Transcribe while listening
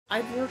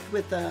I've worked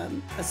with a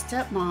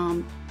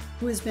stepmom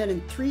who has been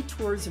in 3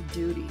 tours of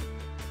duty.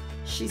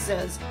 She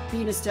says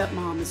being a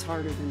stepmom is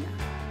harder than that.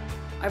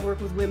 I've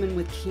worked with women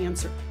with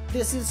cancer.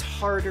 This is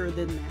harder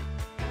than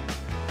that.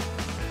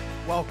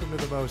 Welcome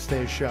to the Most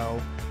Days Show.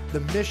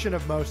 The mission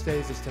of Most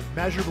Days is to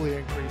measurably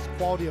increase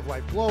quality of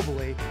life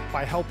globally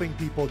by helping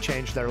people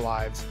change their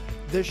lives.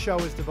 This show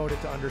is devoted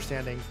to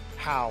understanding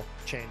how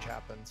change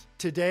happens.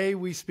 Today,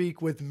 we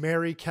speak with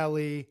Mary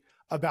Kelly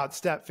about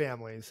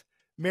stepfamilies.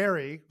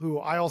 Mary, who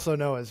I also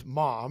know as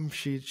Mom,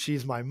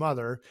 she's my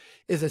mother,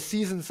 is a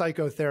seasoned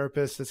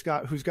psychotherapist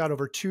who's got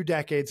over 2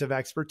 decades of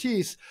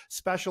expertise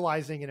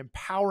specializing in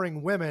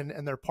empowering women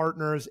and their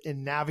partners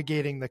in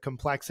navigating the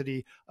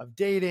complexity of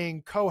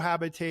dating,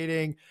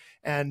 cohabitating,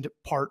 and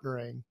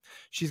partnering.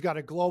 She's got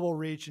a global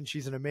reach and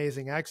she's an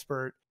amazing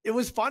expert. It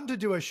was fun to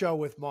do a show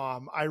with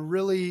Mom.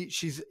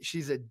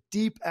 She's a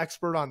deep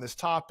expert on this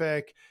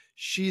topic.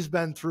 She's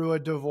been through a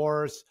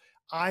divorce.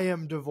 I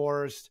am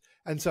divorced.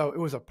 And so it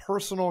was a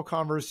personal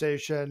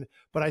conversation,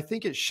 but I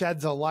think it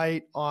sheds a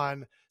light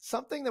on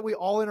something that we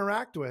all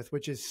interact with,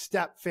 which is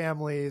step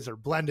families or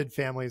blended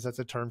families. That's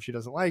a term she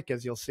doesn't like,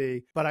 as you'll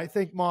see. But I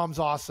think Mom's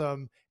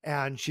awesome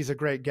and she's a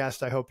great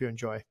guest. I hope you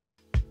enjoy.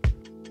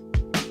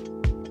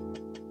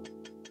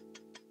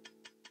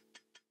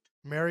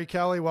 Mary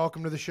Kelly,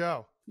 welcome to the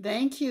show.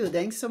 Thank you.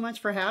 Thanks so much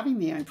for having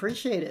me. I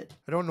appreciate it.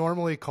 I don't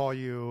normally call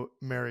you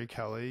Mary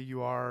Kelly.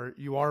 You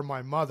are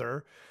my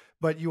mother.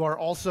 But you are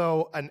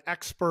also an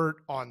expert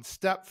on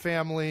step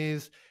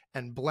families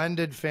and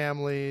blended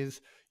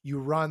families. You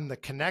run the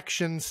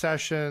connection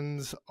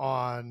sessions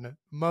on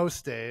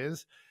Most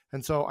Days.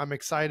 And so I'm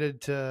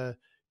excited to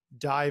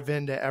dive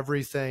into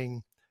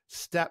everything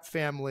step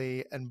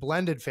family and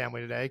blended family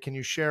today. Can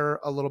you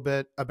share a little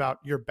bit about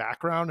your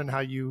background and how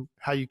you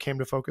came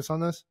to focus on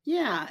this?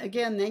 Yeah.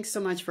 Again, thanks so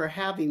much for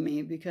having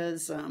me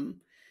because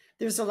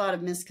there's a lot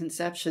of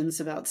misconceptions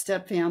about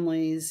step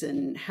families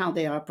and how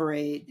they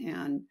operate,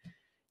 and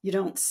you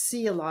don't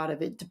see a lot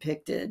of it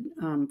depicted.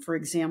 For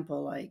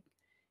example, like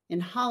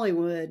in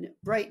Hollywood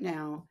right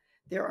now,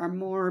 there are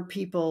more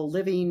people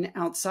living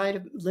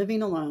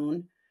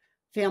alone,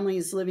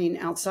 families living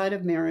outside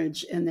of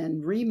marriage and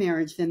then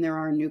remarriage than there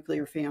are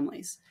nuclear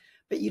families.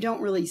 But you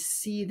don't really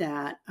see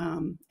that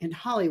in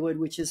Hollywood,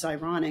 which is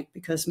ironic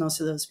because most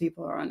of those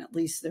people are on at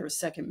least their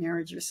second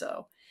marriage or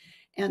so.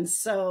 And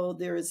so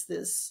there is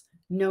this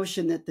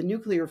notion that the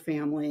nuclear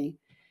family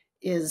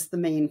is the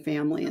main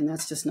family, and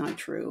that's just not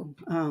true.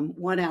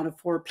 1 out of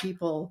 4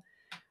 people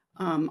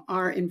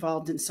are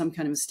involved in some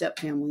kind of step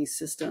family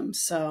system.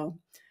 So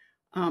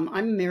I'm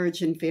a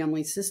marriage and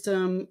family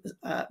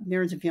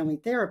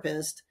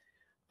therapist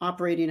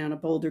operating out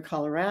of Boulder,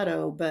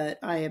 Colorado, but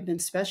I have been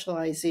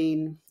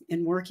specializing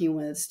in working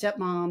with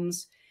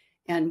stepmoms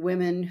and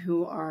women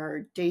who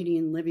are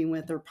dating, living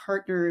with, or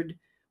partnered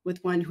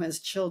with one who has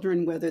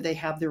children, whether they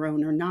have their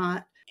own or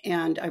not.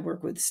 And I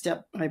work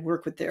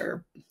with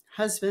their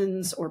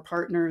husbands or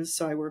partners.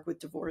 So I work with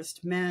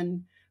divorced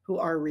men who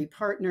are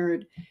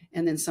repartnered.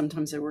 And then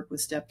sometimes I work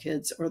with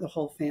stepkids or the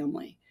whole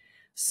family.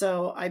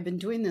 So I've been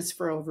doing this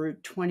for over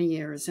 20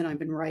 years and I've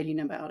been writing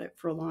about it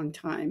for a long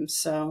time.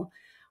 So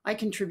I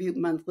contribute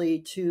monthly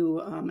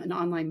to an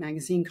online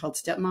magazine called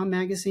Stepmom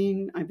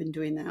Magazine. I've been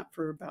doing that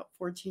for about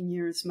 14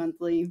 years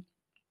monthly.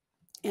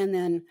 And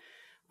then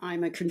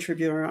I'm a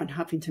contributor on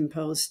Huffington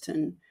Post.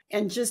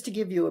 And just to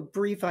give you a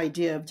brief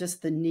idea of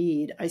just the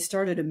need, I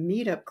started a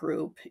meetup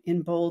group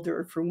in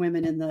Boulder for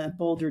women in the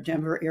Boulder,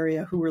 Denver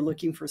area who were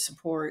looking for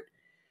support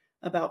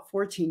about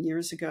 14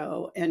 years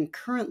ago. And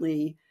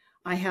currently,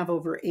 I have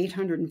over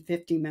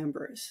 850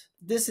 members.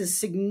 This is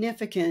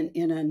significant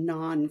in a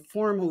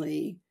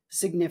non-formally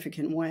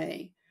significant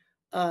way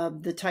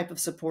of the type of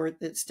support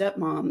that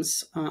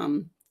stepmoms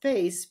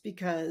face,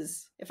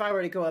 because if I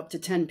were to go up to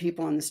 10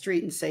 people on the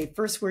street and say,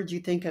 first word you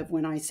think of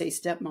when I say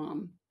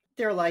stepmom,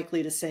 they're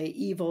likely to say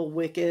evil,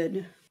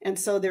 wicked. And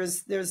so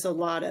there's a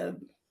lot of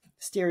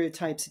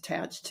stereotypes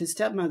attached to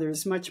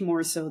stepmothers, much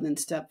more so than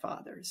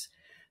stepfathers.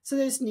 So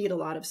they just need a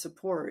lot of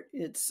support.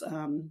 It's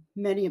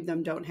many of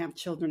them don't have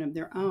children of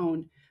their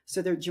own,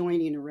 so they're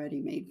joining a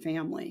ready-made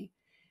family.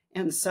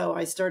 And so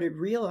I started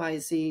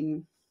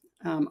realizing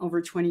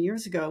over 20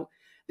 years ago,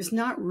 there's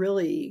not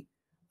really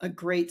a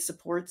great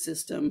support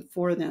system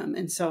for them.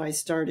 And so I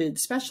started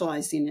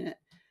specializing in it.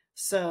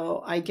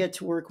 So I get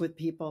to work with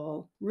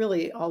people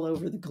really all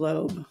over the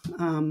globe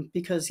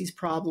because these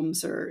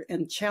problems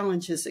and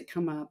challenges that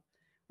come up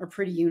are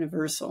pretty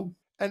universal.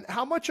 And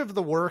how much of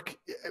the work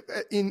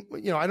I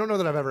don't know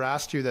that I've ever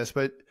asked you this,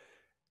 but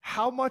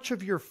how much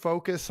of your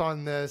focus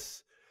on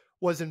this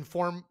was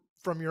informed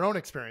from your own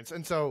experience?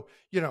 And so,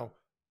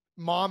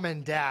 Mom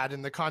and Dad,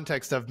 in the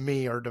context of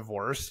me, are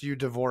divorced. You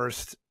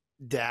divorced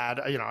Dad,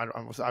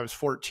 I was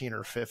 14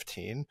 or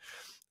 15.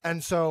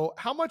 And so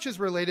how much is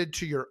related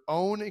to your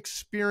own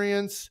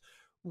experience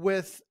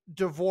with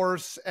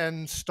divorce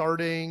and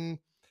starting,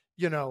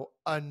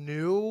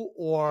 anew,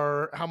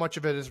 or how much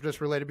of it is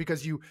just related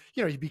because you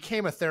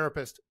became a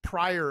therapist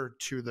prior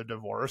to the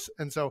divorce?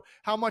 And so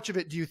how much of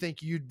it do you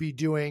think you'd be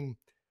doing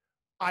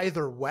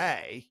either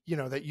way,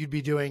 that you'd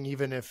be doing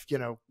even if,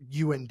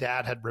 you and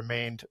dad had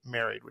remained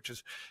married, which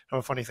is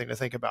a funny thing to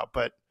think about.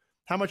 But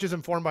how much is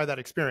informed by that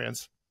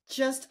experience?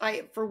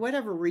 For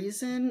whatever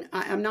reason,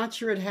 I'm not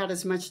sure it had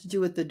as much to do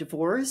with the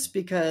divorce,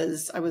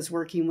 because I was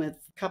working with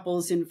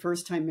couples in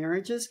first time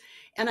marriages.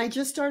 And I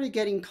just started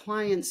getting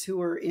clients who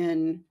were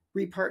in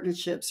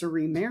repartnerships or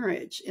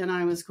remarriage. And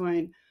I was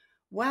going,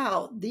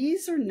 wow,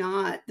 these are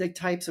not the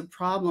types of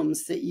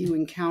problems that you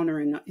encounter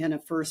in a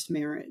first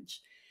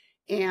marriage.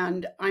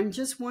 And I'm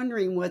just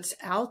wondering what's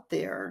out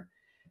there,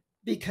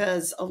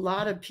 because a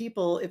lot of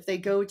people, if they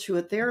go to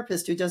a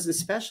therapist who doesn't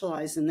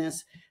specialize in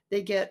this,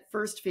 they get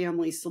first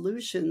family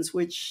solutions,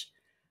 which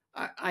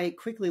I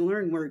quickly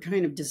learned were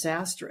kind of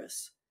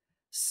disastrous.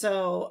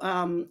 So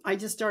I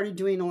just started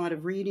doing a lot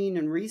of reading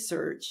and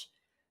research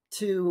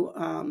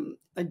to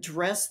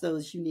address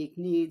those unique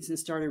needs, and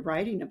started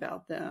writing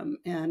about them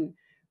and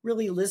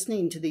really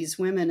listening to these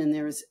women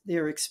and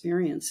their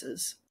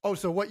experiences. Oh,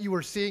 so what you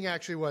were seeing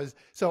actually was,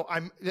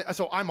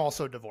 I'm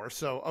also divorced.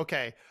 So,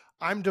 okay,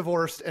 I'm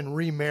divorced and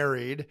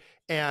remarried,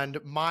 and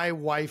my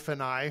wife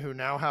and I, who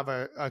now have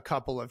a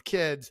couple of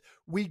kids,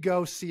 we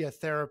go see a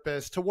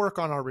therapist to work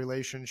on our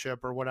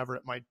relationship or whatever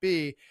it might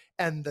be.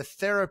 And the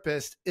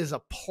therapist is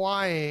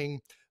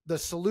applying the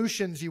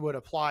solutions you would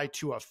apply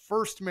to a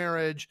first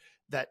marriage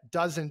that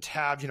doesn't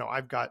have,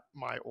 I've got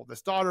my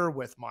oldest daughter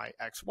with my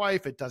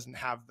ex-wife. It doesn't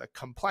have the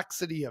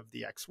complexity of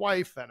the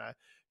ex-wife and a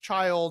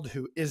child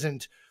who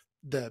isn't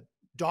the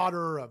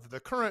daughter of the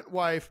current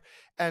wife.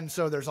 And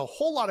so there's a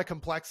whole lot of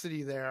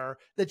complexity there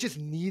that just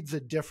needs a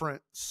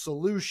different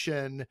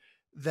solution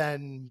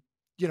than,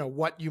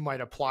 what you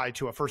might apply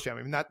to a first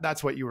family. I mean,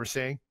 that's what you were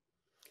saying.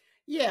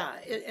 Yeah.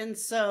 And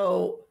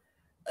so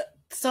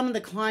some of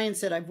the clients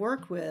that I've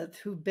worked with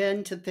who've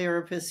been to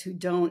therapists who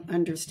don't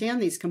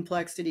understand these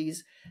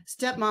complexities,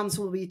 stepmoms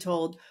will be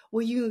told,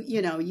 well, you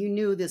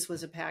knew this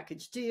was a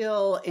package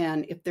deal.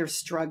 And if they're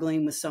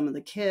struggling with some of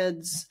the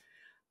kids,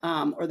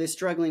 or they're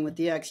struggling with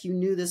the ex, you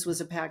knew this was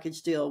a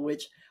package deal,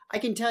 which I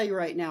can tell you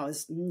right now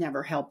has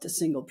never helped a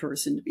single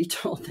person to be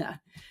told that.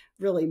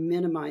 Really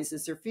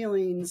minimizes their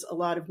feelings. A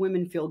lot of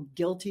women feel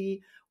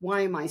guilty.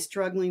 Why am I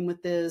struggling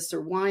with this?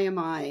 Or why am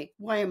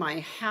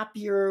I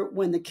happier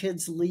when the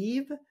kids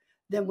leave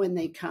than when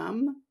they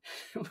come?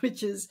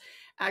 Which is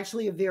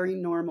actually a very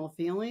normal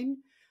feeling.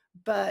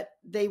 But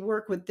they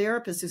work with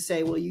therapists who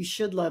say, well, you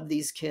should love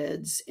these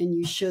kids, and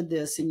you should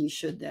this, and you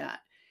should that.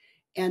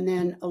 And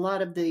then a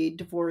lot of the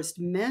divorced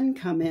men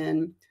come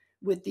in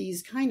with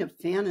these kind of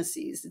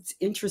fantasies. It's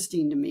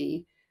interesting to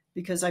me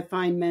because I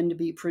find men to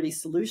be pretty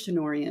solution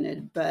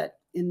oriented. But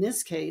in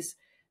this case,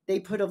 they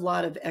put a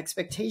lot of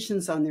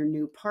expectations on their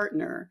new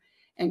partner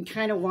and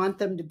kind of want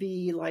them to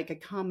be like a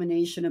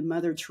combination of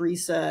Mother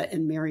Teresa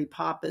and Mary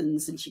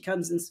Poppins. And she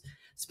comes and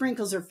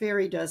sprinkles her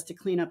fairy dust to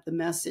clean up the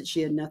mess that she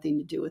had nothing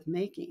to do with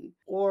making,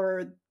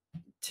 or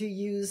to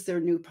use their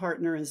new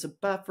partner as a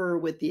buffer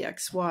with the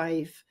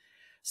ex-wife.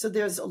 So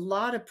there's a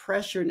lot of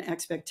pressure and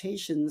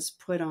expectations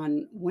put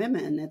on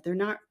women that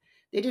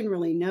they didn't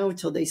really know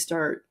till they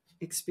start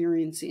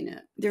experiencing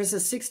it. There's a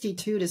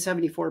 62 to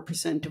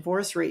 74%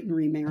 divorce rate in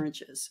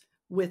remarriages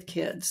with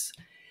kids.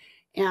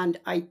 And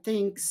I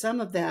think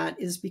some of that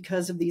is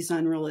because of these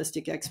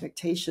unrealistic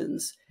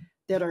expectations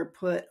that are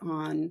put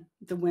on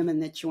the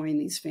women that join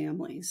these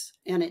families.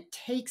 And it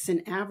takes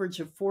an average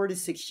of 4 to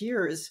 6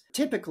 years,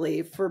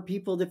 typically, for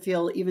people to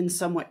feel even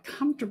somewhat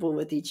comfortable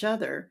with each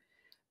other,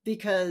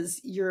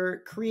 because you're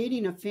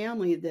creating a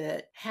family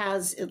that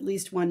has at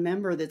least one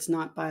member that's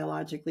not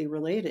biologically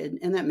related,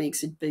 and that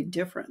makes a big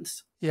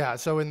difference. Yeah.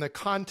 So in the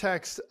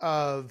context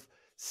of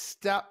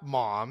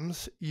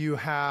stepmoms, you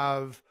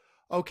have,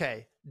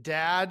 okay,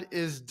 dad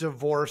is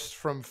divorced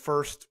from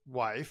first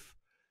wife.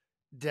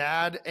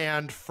 Dad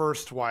and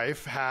first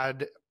wife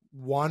had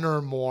one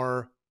or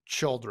more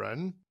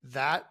children.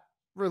 That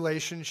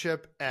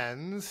relationship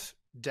ends.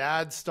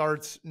 Dad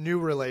starts new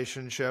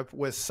relationship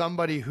with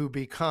somebody who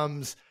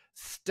becomes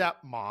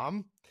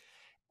stepmom.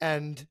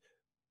 And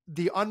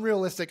the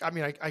unrealistic, I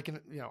mean,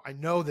 I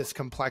know this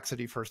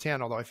complexity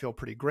firsthand, although I feel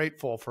pretty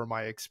grateful for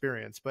my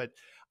experience, but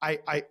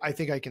I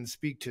think I can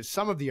speak to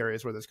some of the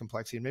areas where there's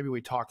complexity, and maybe we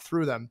talk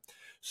through them.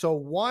 So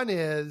one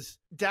is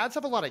dads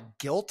have a lot of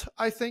guilt,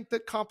 I think,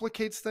 that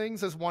complicates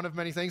things as one of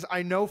many things.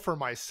 I know for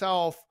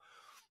myself,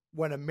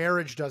 when a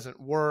marriage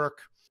doesn't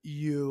work,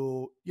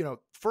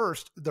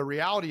 first, the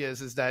reality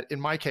is that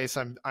in my case,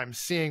 I'm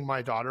seeing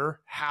my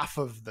daughter half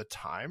of the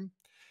time.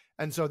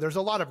 And so there's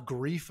a lot of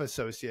grief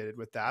associated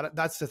with that.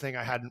 That's the thing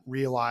I hadn't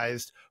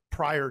realized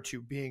prior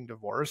to being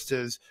divorced,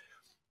 is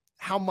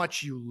how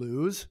much you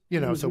lose,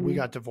 Mm-hmm. So we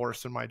got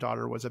divorced when my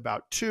daughter was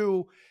about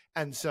 2.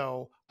 And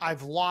so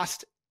I've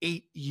lost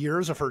 8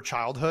 years of her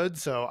childhood.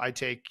 So I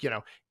take,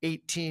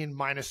 18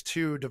 minus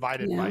 2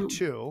 divided by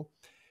 2.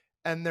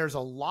 And there's a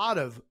lot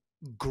of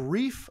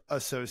grief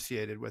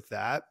associated with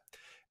that.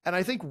 And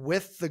I think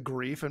with the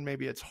grief, and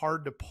maybe it's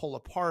hard to pull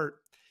apart,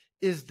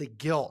 is the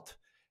guilt.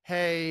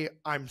 hey,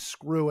 I'm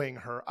screwing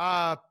her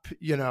up,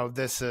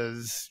 this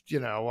is,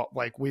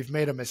 like we've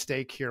made a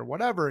mistake here,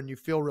 whatever, and you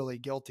feel really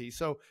guilty.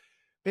 So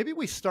maybe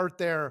we start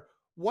there.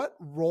 What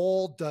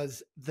role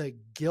does the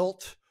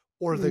guilt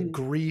or the Mm.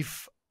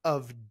 grief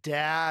of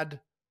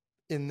dad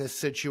in this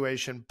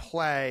situation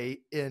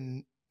play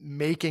in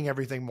making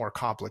everything more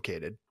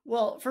complicated?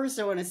 Well, first,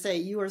 I want to say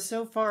you are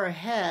so far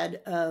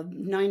ahead of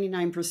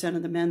 99%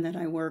 of the men that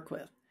I work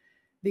with.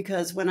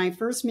 Because when I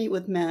first meet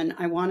with men,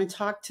 I want to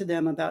talk to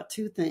them about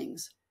two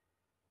things: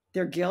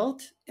 their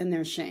guilt and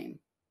their shame.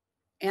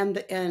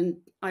 And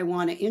I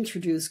want to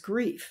introduce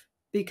grief,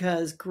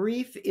 because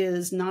grief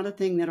is not a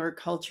thing that our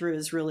culture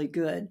is really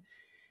good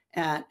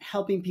at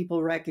helping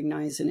people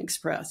recognize and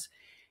express.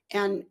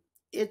 And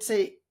it's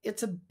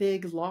a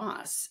big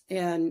loss.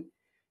 And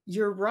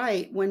you're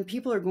right, when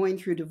people are going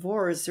through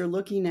divorce,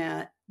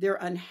 they're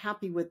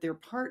unhappy with their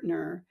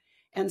partner.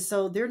 And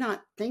so they're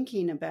not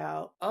thinking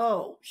about,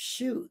 oh,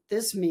 shoot,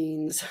 this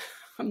means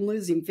I'm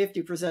losing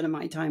 50% of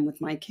my time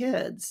with my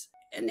kids.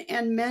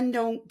 And men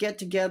don't get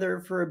together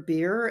for a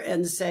beer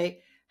and say,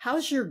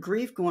 how's your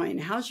grief going?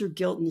 How's your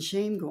guilt and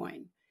shame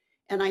going?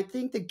 And I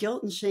think the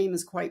guilt and shame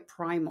is quite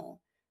primal,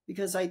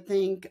 because I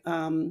think,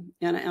 and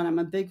I'm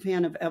a big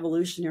fan of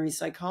evolutionary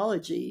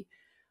psychology,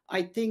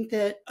 I think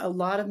that a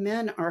lot of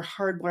men are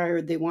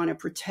hardwired. They want to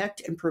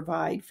protect and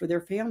provide for their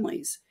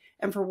families.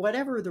 And for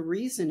whatever the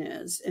reason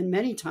is, and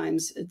many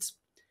times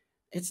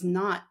it's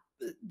not,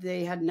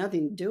 they had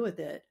nothing to do with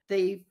it.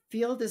 They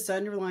feel this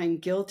underlying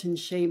guilt and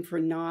shame for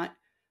not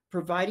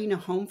providing a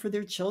home for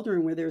their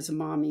children where there's a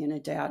mommy and a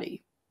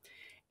daddy.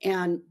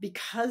 And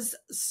because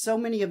so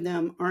many of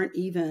them aren't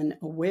even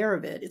aware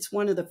of it, it's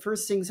one of the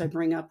first things I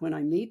bring up when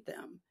I meet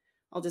them.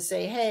 I'll just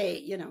say,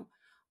 hey,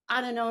 I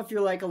don't know if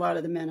you're like a lot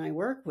of the men I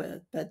work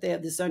with, but they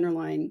have this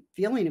underlying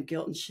feeling of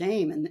guilt and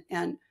shame.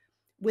 And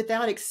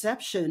without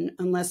exception,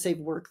 unless they've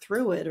worked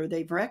through it or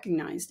they've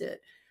recognized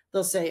it,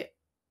 they'll say,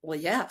 well,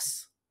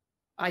 yes,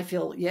 I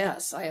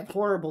have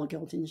horrible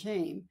guilt and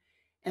shame.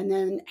 And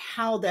then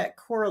how that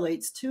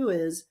correlates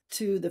is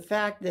to the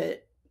fact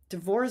that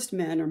divorced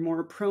men are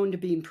more prone to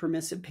being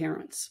permissive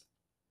parents.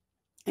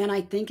 And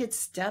I think it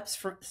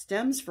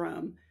stems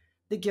from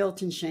the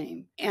guilt and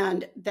shame.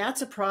 And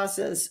that's a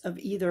process of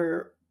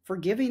either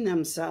forgiving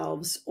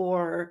themselves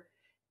or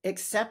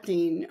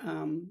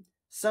accepting.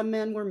 Some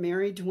men were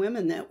married to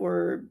women that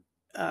were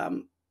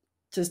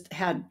just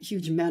had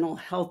huge mental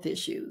health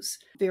issues.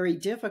 Very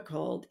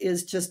difficult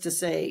is just to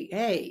say,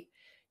 hey,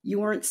 you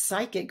weren't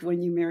psychic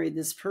when you married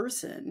this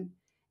person.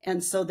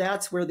 And so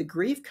that's where the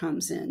grief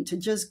comes in, to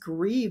just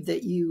grieve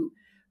that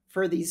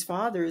for these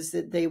fathers,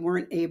 that they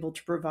weren't able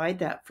to provide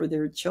that for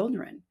their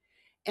children.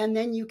 And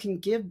then you can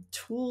give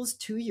tools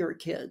to your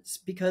kids,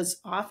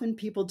 because often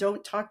people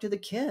don't talk to the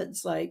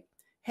kids like,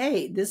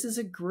 hey, this is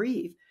a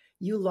grief.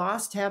 You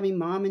lost having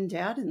mom and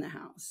dad in the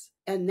house.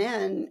 And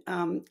then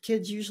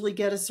kids usually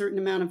get a certain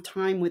amount of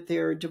time with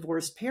their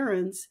divorced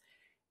parents,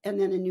 and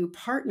then a new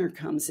partner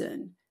comes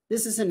in.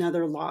 This is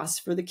another loss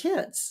for the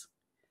kids,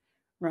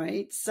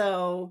 right?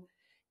 So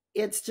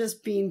it's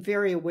just being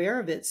very aware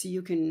of it so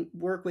you can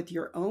work with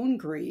your own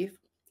grief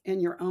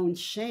and your own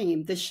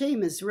shame. The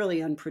shame is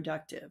really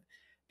unproductive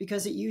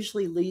because it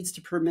usually leads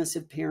to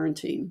permissive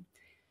parenting.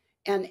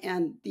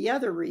 And the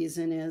other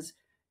reason is,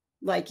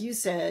 like you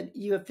said,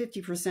 you have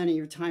 50% of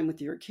your time with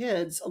your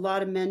kids. A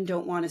lot of men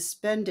don't want to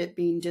spend it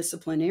being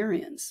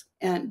disciplinarians.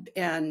 And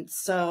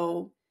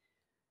so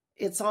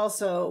it's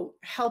also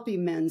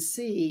helping men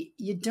see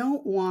you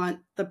don't want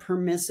the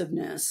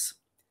permissiveness,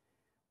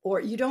 or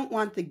you don't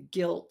want the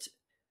guilt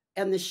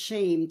and the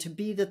shame to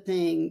be the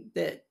thing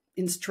that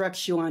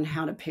instructs you on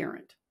how to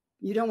parent.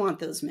 You don't want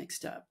those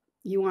mixed up.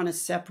 You want to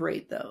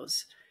separate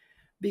those,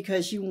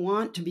 because you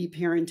want to be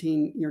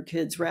parenting your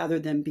kids rather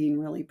than being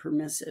really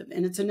permissive.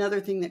 And it's another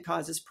thing that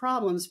causes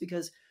problems,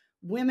 because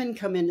women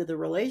come into the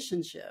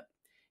relationship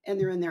and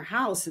they're in their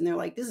house and they're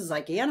like, this is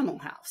like Animal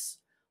House.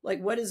 Like,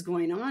 what is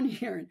going on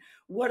here? And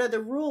what are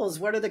the rules?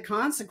 What are the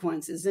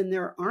consequences? And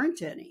there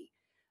aren't any.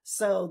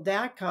 So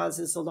that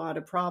causes a lot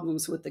of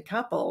problems with the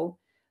couple.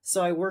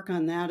 So I work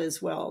on that as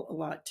well a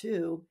lot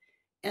too.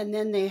 And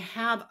then they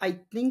have, I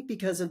think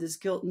because of this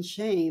guilt and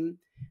shame,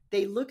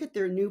 they look at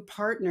their new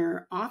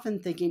partner often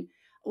thinking,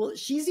 well,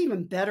 she's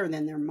even better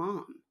than their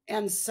mom.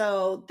 And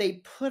so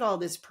they put all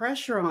this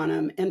pressure on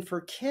them. And for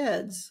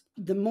kids,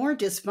 the more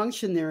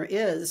dysfunction there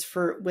is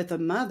with a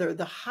mother,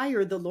 the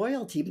higher the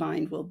loyalty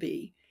bind will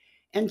be.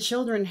 And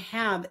children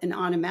have an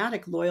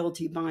automatic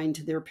loyalty bind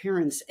to their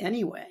parents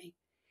anyway.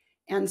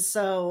 And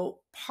so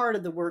part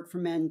of the work for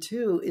men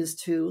too is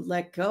to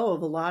let go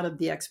of a lot of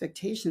the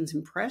expectations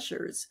and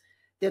pressures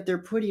that they're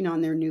putting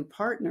on their new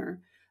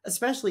partner,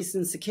 especially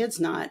since the kid's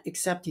not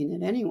accepting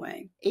it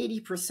anyway.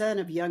 80%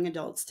 of young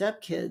adult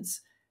stepkids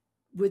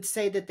would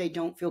say that they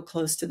don't feel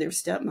close to their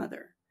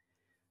stepmother.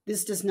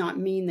 This does not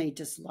mean they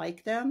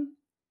dislike them.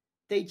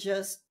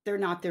 They're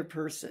not their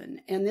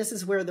person. And this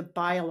is where the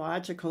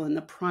biological and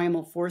the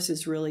primal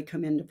forces really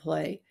come into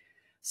play.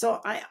 So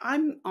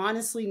I'm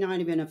honestly not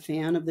even a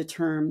fan of the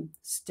term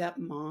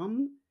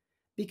stepmom,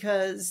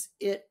 because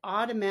it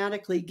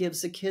automatically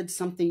gives a kid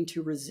something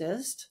to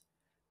resist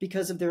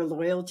because of their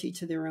loyalty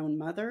to their own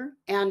mother,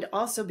 and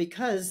also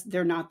because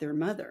they're not their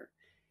mother.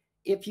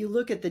 If you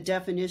look at the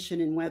definition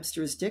in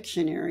Webster's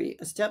dictionary,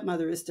 a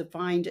stepmother is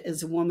defined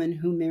as a woman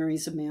who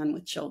marries a man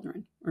with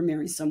children or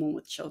marries someone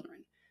with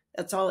children.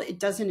 That's all. It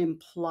doesn't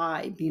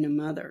imply being a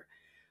mother.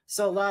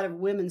 So a lot of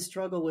women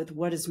struggle with,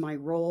 what is my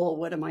role?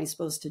 What am I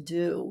supposed to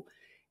do?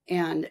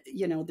 And,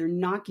 they're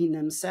knocking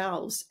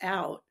themselves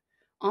out,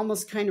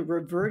 almost kind of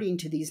reverting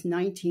to these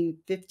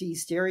 1950s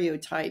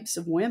stereotypes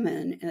of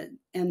women.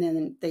 And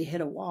then they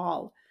hit a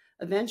wall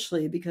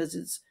eventually because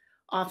it's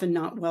often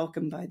not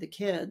welcomed by the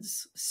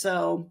kids.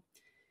 So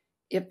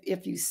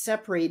if you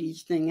separate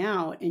each thing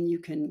out and you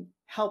can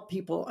help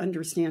people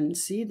understand and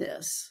see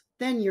this,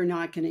 then you're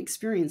not going to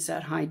experience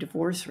that high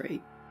divorce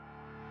rate.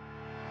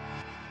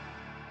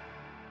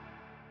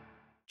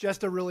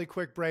 Just a really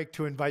quick break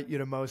to invite you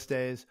to Most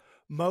Days.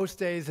 Most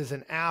Days is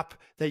an app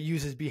that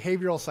uses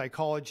behavioral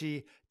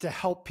psychology to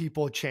help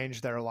people change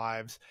their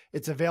lives.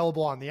 It's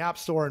available on the App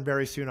Store and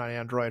very soon on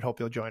Android. Hope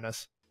you'll join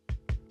us.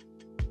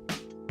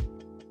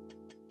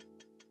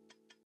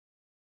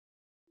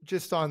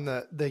 Just on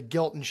the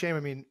guilt and shame,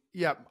 I mean,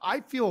 yeah, I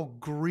feel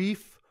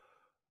grief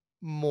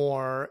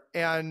more.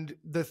 And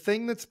the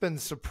thing that's been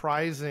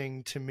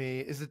surprising to me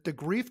is that the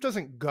grief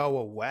doesn't go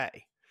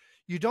away.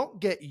 You don't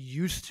get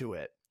used to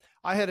it.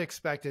 I had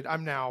expected,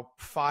 I'm now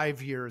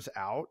 5 years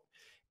out,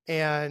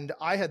 and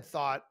I had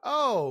thought,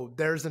 oh,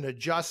 there's an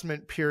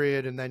adjustment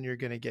period and then you're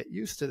going to get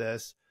used to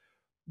this.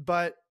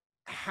 But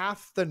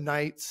half the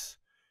nights,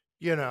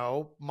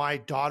 my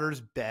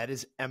daughter's bed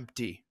is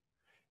empty.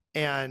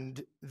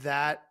 And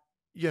that,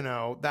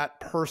 that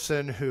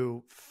person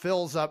who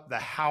fills up the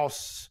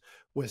house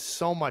with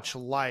so much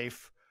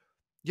life,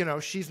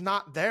 she's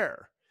not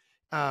there.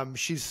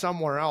 She's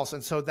somewhere else.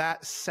 And so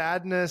that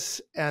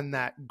sadness and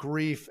that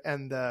grief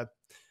and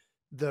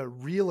the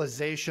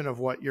realization of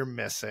what you're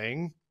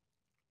missing,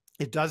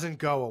 it doesn't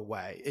go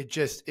away.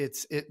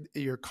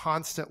 You're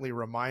constantly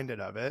reminded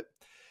of it.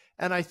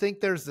 And I think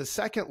there's the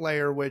second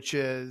layer, which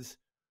is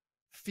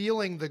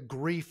feeling the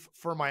grief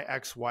for my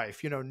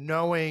ex-wife,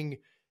 knowing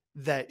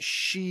that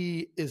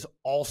she is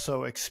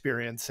also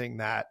experiencing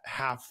that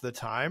half the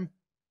time,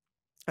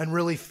 and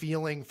really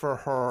feeling for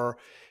her.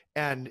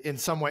 And in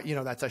some way,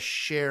 that's a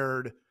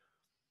shared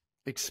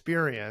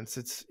experience.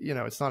 It's,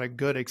 it's not a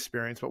good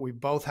experience, but we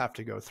both have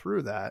to go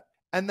through that.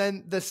 And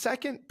then the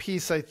second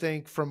piece, I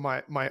think, from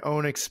my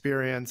own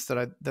experience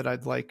that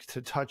I'd like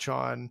to touch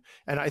on,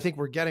 and I think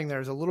we're getting there,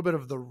 is a little bit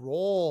of the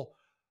role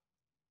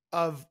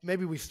of,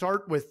 maybe we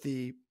start with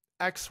the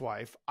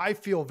ex-wife. I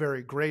feel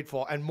very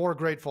grateful, and more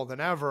grateful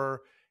than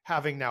ever,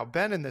 having now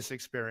been in this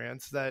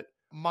experience, that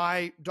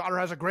my daughter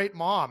has a great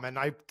mom, and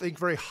I think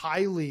very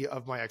highly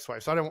of my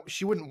ex-wife. So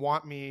she wouldn't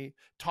want me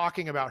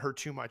talking about her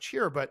too much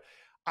here, but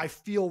I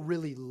feel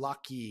really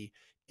lucky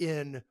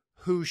in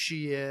who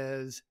she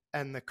is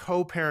and the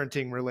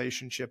co-parenting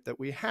relationship that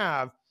we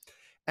have.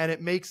 And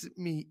it makes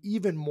me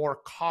even more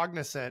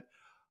cognizant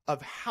of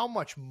how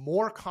much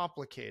more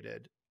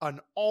complicated an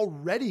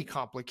already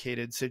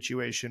complicated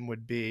situation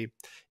would be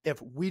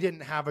if we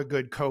didn't have a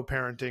good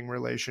co-parenting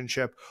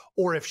relationship,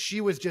 or if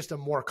she was just a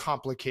more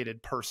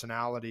complicated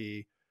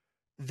personality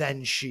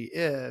than she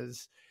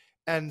is.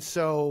 And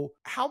so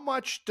how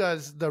much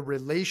does the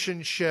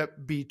relationship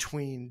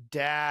between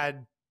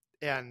dad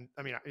and,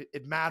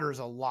 it matters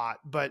a lot,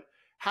 but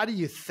how do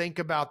you think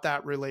about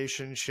that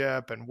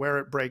relationship and where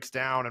it breaks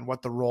down and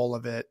what the role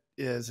of it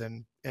is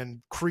in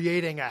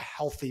creating a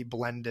healthy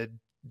blended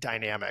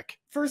dynamic?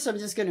 First, I'm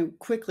just going to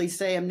quickly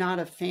say I'm not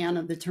a fan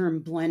of the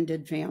term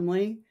blended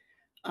family,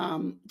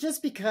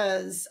 just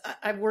because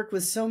I've worked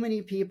with so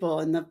many people,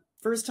 and the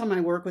first time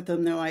I work with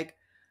them, they're like,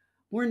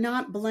 we're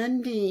not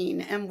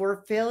blending and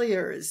we're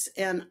failures.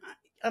 And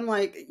I'm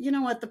like, you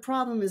know what? The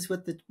problem is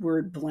with the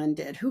word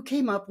blended. Who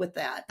came up with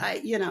that?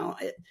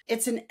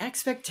 It's an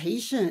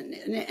expectation.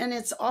 And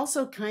it's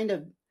also kind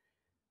of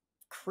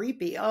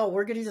creepy. Oh,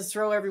 we're going to just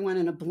throw everyone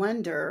in a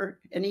blender,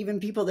 and even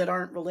people that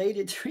aren't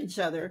related to each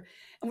other,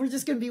 and we're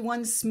just going to be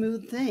one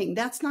smooth thing.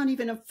 That's not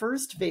even a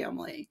first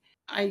family.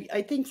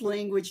 I think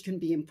language can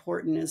be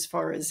important as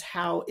far as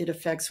how it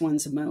affects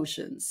one's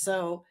emotions.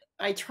 So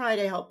I try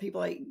to help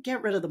people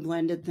get rid of the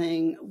blended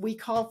thing. We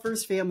call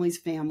first families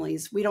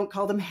families. We don't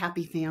call them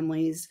happy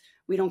families.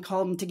 We don't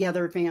call them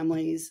together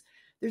families.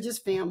 They're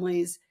just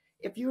families.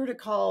 If you were to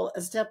call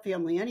a step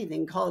family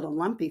anything, call it a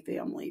lumpy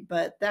family,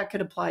 but that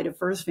could apply to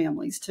first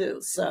families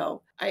too.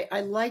 So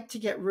I like to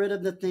get rid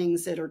of the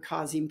things that are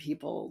causing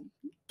people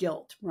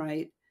guilt,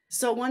 right?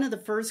 So one of the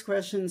first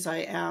questions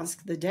I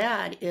ask the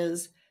dad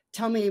is,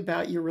 tell me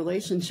about your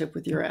relationship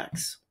with your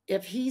ex.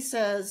 If he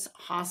says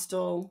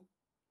hostile,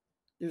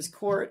 there's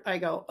court, I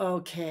go,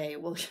 okay,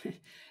 well,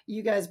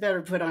 you guys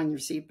better put on your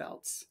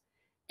seatbelts.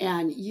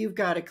 And you've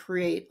got to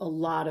create a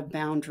lot of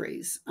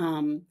boundaries.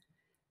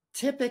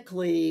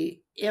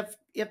 typically,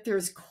 if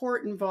there's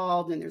court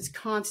involved and there's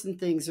constant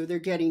things, or they're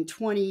getting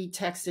 20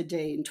 texts a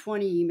day and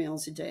 20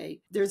 emails a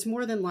day, there's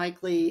more than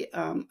likely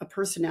a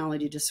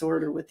personality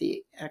disorder with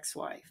the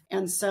ex-wife.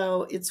 And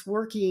so it's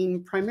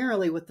working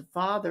primarily with the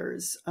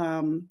fathers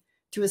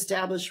to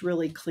establish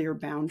really clear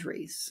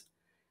boundaries.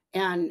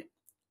 And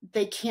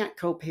they can't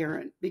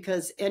co-parent,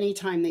 because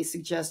anytime they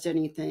suggest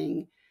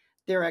anything,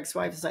 their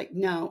ex-wife is like,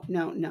 no,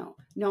 no, no,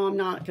 no, I'm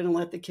not going to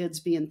let the kids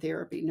be in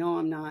therapy. No,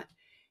 I'm not.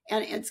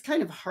 And it's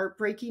kind of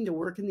heartbreaking to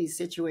work in these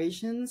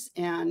situations.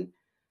 And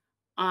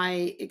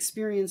I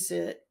experience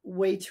it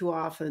way too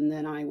often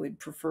than I would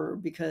prefer,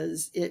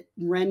 because it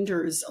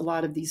renders a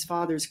lot of these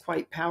fathers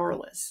quite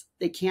powerless.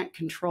 They can't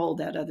control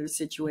that other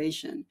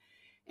situation.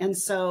 And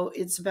so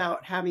it's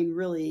about having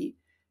really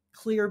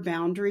clear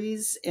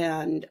boundaries.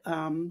 And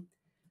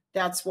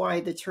that's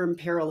why the term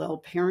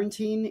parallel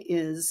parenting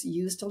is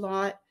used a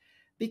lot,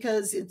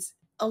 because it's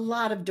a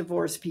lot of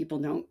divorced people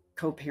don't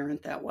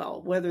co-parent that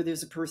well, whether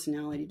there's a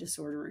personality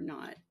disorder or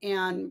not.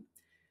 And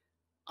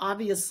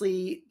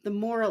obviously, the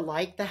more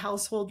alike the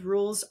household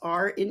rules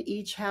are in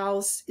each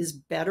house is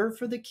better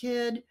for the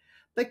kid,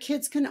 but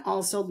kids can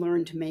also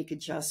learn to make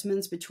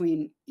adjustments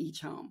between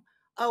each home.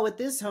 Oh, at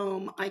this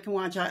home, I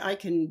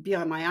can be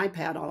on my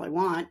iPad all I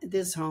want. At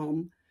this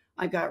home,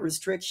 I've got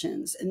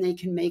restrictions, and they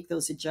can make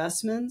those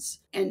adjustments.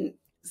 And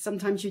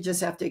sometimes you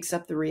just have to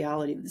accept the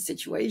reality of the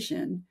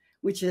situation,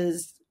 which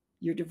is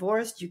you're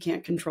divorced, you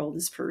can't control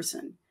this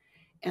person.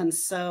 And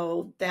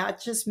so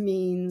that just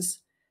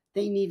means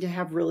they need to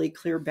have really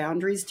clear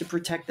boundaries to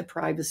protect the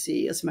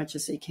privacy as much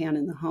as they can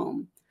in the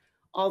home.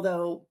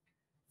 Although,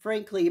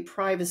 frankly,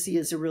 privacy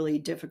is a really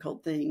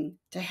difficult thing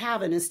to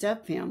have in a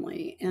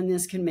stepfamily. And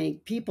this can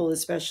make people,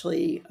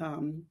 especially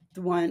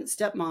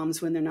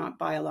stepmoms when they're not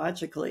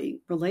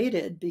biologically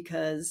related,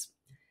 because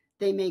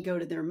they may go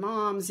to their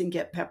moms and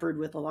get peppered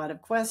with a lot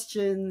of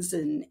questions.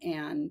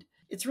 And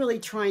it's really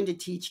trying to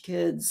teach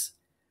kids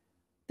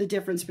the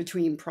difference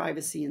between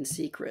privacy and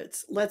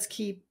secrets. Let's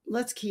keep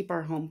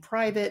our home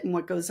private, and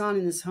what goes on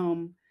in this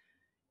home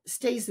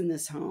stays in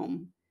this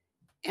home.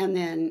 And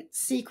then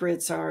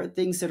secrets are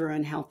things that are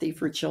unhealthy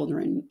for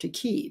children to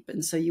keep.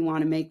 And so you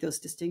want to make those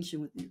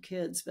distinctions with your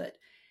kids, but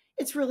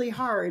it's really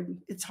hard.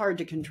 It's hard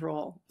to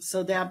control.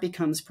 So that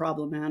becomes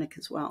problematic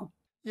as well.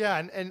 Yeah.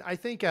 And I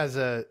think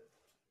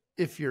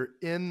if you're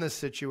in the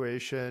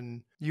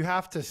situation, you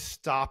have to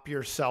stop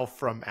yourself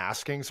from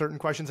asking certain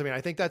questions. I mean,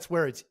 I think that's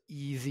where it's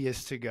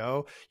easiest to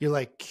go. You're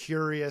like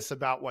curious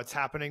about what's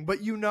happening,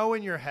 but you know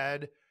in your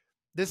head,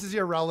 this is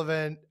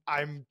irrelevant.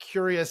 I'm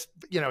curious.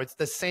 It's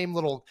the same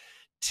little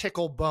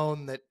tickle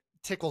bone that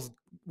tickles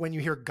when you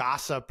hear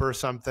gossip or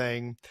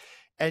something.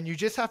 And you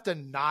just have to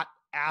not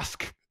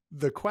ask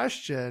the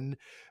question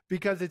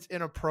because it's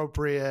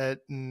inappropriate,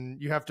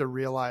 and you have to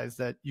realize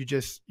that you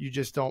just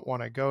don't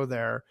want to go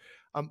there.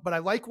 But I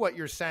like what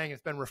you're saying.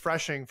 It's been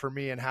refreshing for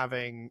me, and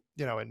having,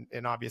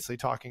 and obviously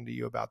talking to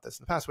you about this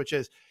in the past, which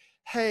is,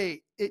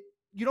 hey,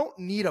 you don't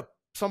need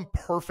some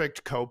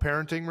perfect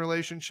co-parenting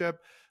relationship.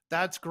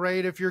 That's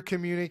great if you're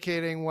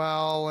communicating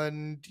well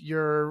and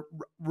you're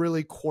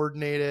really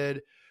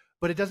coordinated,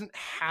 but it doesn't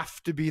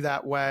have to be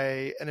that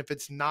way. And if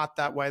it's not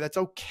that way, that's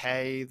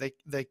okay.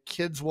 The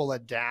kids will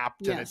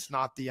adapt, yes. And it's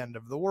not the end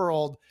of the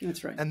world.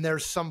 That's right. And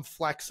there's some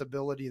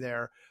flexibility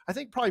there. I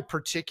think probably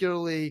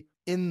particularly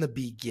in the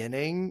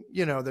beginning,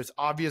 there's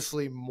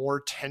obviously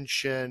more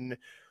tension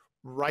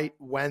right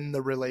when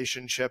the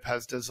relationship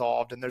has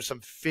dissolved, and there's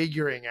some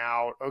figuring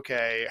out,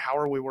 okay, how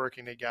are we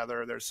working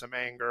together? There's some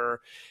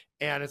anger,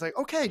 and it's like,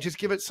 okay, just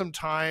give it some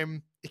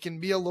time. It can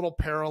be a little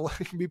parallel.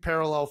 It can be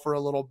parallel for a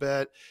little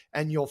bit,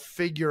 and you'll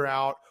figure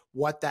out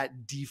what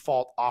that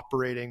default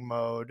operating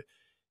mode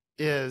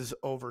is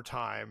over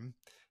time,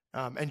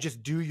 and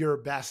just do your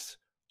best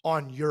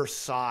on your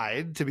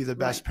side to be the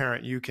best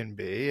parent you can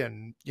be.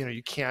 And,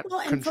 you can't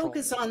and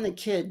focus on the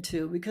kid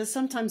too, because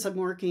sometimes I'm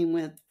working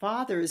with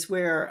fathers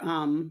where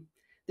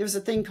there's a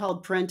thing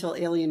called parental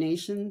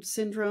alienation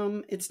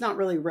syndrome. It's not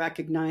really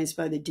recognized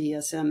by the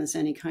DSM as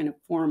any kind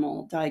of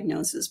formal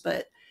diagnosis,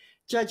 but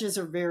judges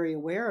are very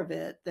aware of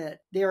it, that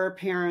there are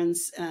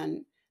parents,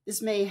 and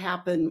this may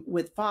happen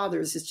with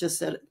fathers. It's just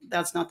that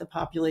that's not the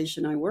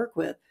population I work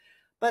with,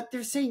 but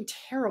they're saying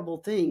terrible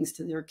things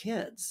to their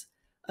kids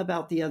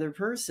about the other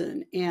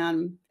person.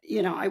 And,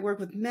 I work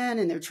with men,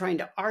 and they're trying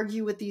to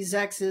argue with these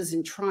exes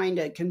and trying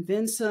to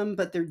convince them,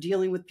 but they're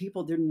dealing with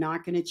people they're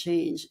not going to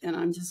change. And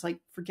I'm just like,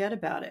 forget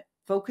about it.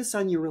 Focus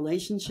on your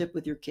relationship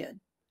with your kid.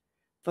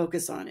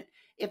 Focus on it.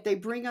 If they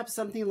bring up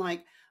something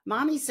like,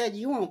 mommy said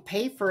you won't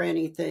pay for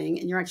anything,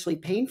 and you're actually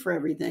paying for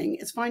everything,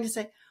 it's fine to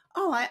say,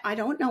 oh, I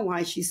don't know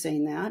why she's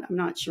saying that. I'm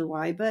not sure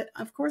why, but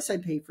of course I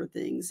pay for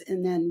things.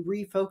 And then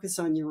refocus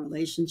on your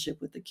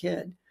relationship with the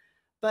kid.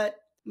 But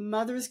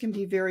mothers can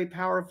be very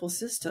powerful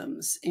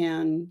systems,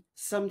 and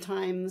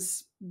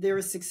sometimes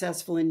they're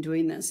successful in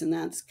doing this, and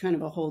that's kind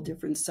of a whole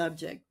different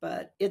subject,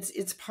 but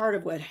it's part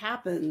of what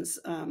happens.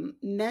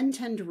 Men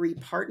tend to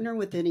repartner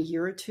within a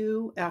year or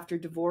two after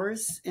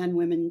divorce, and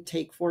women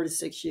take 4 to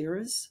 6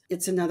 years.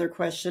 It's another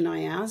question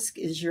I ask: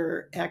 is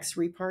your ex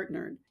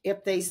repartnered?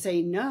 If they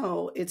say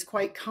no, it's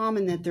quite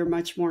common that they're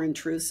much more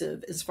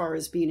intrusive, as far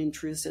as being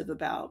intrusive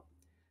about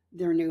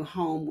their new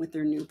home with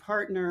their new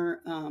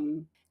partner.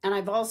 And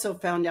I've also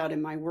found out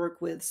in my work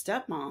with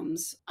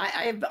stepmoms,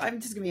 I'm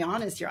just going to be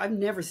honest here, I've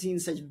never seen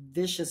such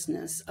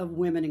viciousness of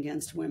women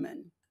against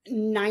women.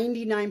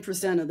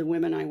 99% of the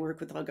women I work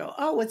with, I'll go,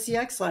 oh, what's the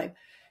ex like?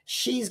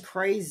 She's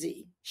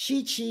crazy.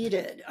 She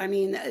cheated. I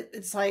mean,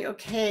 it's like,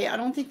 okay, I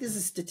don't think this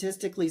is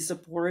statistically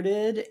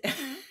supported.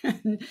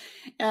 And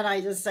I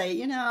just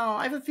say,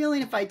 I have a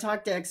feeling if I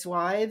talk to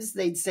ex-wives,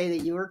 they'd say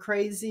that you were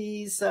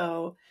crazy.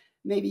 So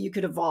maybe you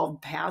could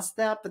evolve past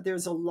that. But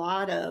there's a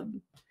lot of,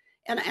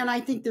 and I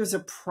think there's a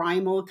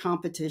primal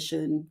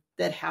competition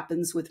that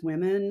happens with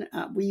women.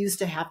 We used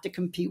to have to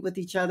compete with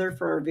each other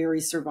for our very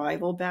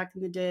survival back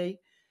in the day,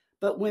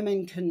 but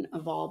women can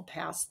evolve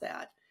past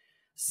that.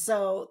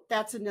 So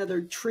that's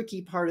another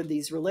tricky part of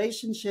these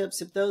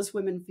relationships. If those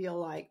women feel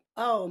like,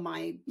 oh,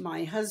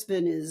 my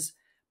husband is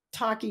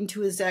talking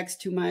to his ex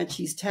too much,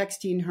 he's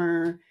texting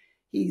her,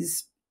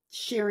 he's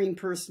sharing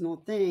personal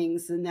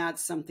things, then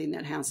that's something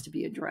that has to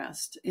be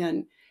addressed.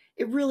 And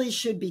it really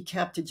should be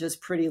kept to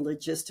just pretty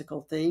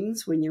logistical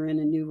things when you're in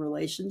a new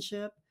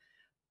relationship.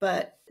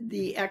 But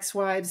the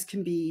ex-wives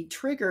can be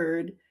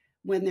triggered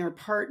when their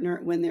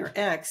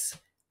ex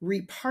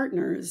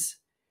repartners,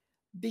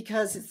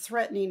 because it's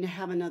threatening to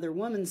have another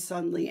woman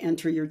suddenly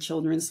enter your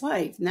children's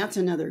life. And that's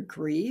another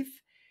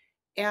grief.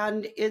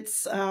 And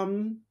it's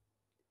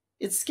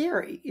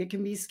scary. It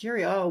can be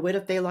scary. Oh, what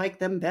if they like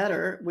them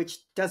better? Which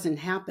doesn't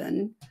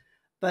happen.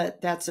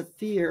 But that's a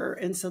fear.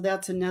 And so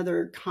that's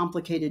another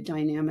complicated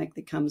dynamic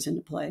that comes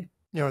into play.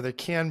 There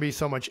can be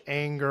so much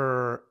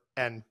anger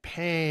and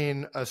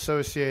pain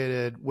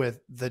associated with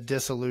the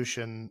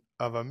dissolution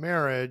of a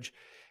marriage.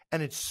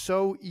 And it's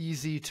so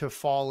easy to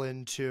fall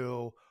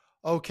into,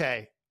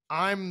 okay,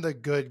 I'm the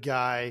good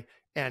guy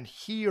and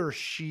he or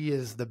she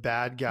is the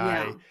bad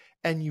guy. Yeah.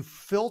 And you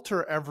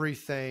filter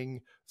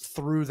everything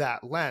through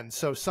that lens.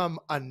 So some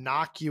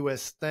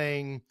innocuous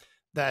thing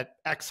that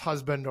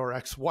ex-husband or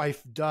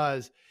ex-wife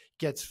does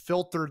gets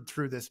filtered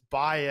through this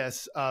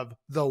bias of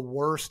the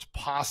worst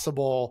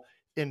possible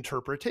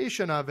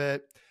interpretation of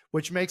it,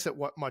 which makes it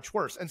much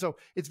worse. And so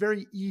it's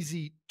very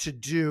easy to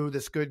do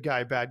this good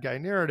guy, bad guy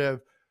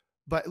narrative,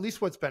 but at least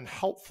what's been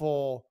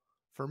helpful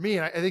for me,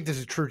 and I think this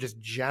is true just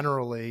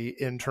generally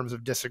in terms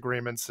of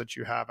disagreements that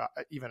you have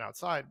even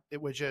outside,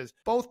 which is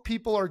both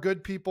people are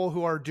good people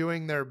who are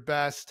doing their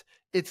best.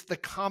 It's the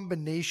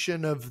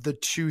combination of the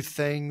two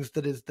things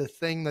that is the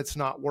thing that's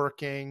not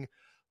working.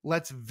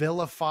 Let's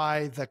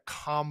vilify the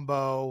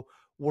combo.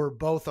 We're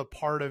both a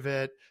part of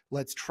it.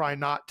 Let's try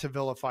not to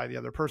vilify the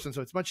other person.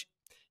 So it's much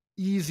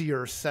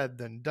easier said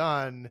than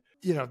done.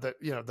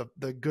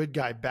 The good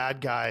guy,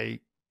 bad guy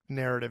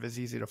narrative is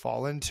easy to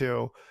fall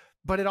into.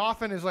 But it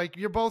often is like,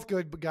 you're both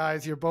good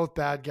guys, you're both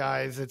bad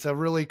guys. It's a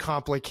really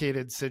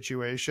complicated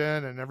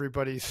situation, and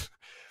everybody's,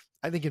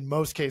 I think in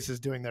most cases,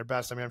 doing their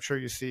best. I mean, I'm sure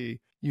you see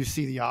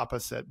the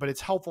opposite, but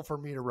it's helpful for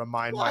me to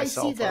remind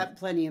myself. I see that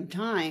plenty of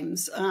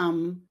times.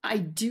 I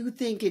do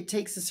think it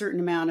takes a certain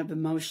amount of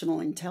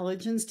emotional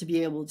intelligence to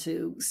be able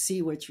to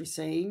see what you're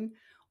saying,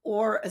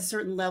 or a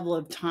certain level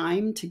of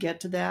time to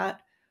get to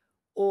that,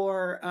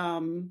 or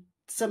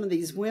some of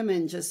these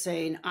women just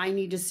saying, I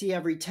need to see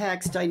every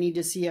text, I need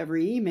to see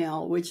every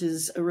email, which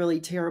is a really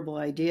terrible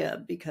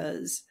idea,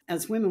 because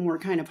as women, we're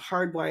kind of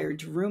hardwired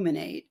to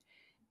ruminate,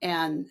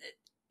 and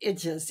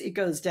it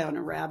goes down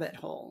a rabbit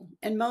hole.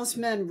 And most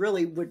men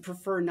really would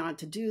prefer not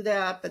to do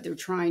that, but they're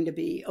trying to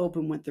be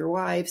open with their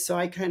wife. So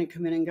I kind of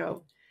come in and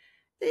go,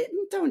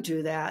 don't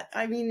do that.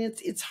 I mean,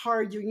 it's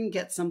hard. You can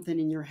get something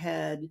in your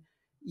head.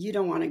 You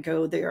don't want to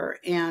go there.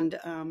 And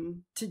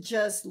to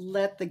just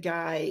let the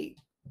guy,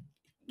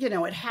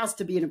 it has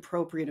to be an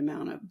appropriate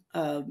amount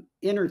of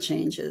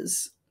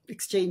exchanges,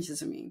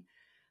 I mean.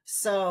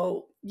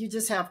 So you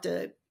just have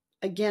to,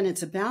 again,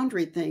 it's a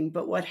boundary thing.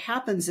 But what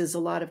happens is a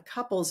lot of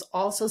couples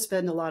also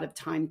spend a lot of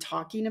time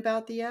talking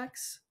about the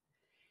ex.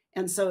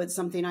 And so it's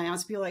something I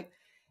ask people like,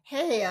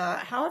 hey,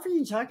 how often are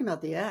you talking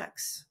about the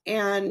ex?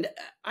 And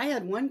I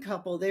had one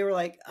couple, they were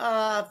like,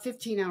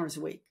 15 hours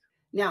a week.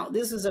 Now,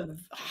 this is a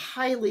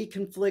highly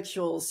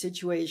conflictual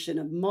situation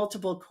of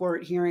multiple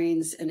court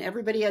hearings, and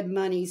everybody had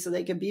money so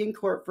they could be in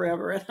court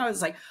forever. And I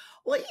was like,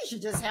 well, you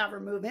should just have her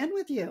move in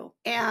with you.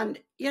 And,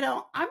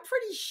 I'm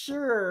pretty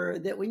sure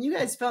that when you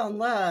guys fell in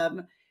love,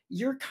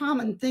 your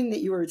common thing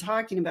that you were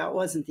talking about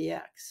wasn't the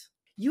ex.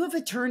 You have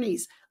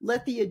attorneys.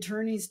 Let the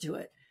attorneys do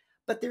it.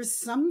 But there's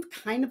some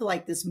kind of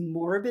like this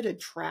morbid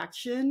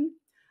attraction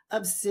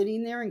of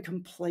sitting there and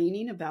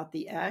complaining about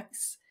the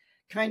ex.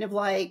 Kind of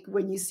like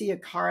when you see a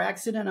car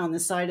accident on the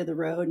side of the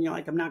road and you're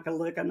like, I'm not going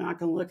to look.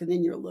 And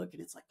then you're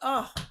looking. It's like,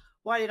 oh,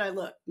 Why did I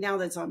look? Now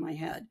that's on my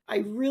head. I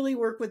really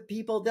work with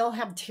people. They'll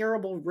have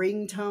terrible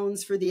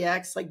ringtones for the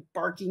ex, like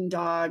barking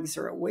dogs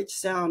or a witch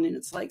sound. And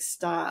it's like,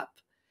 stop.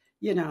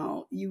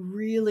 You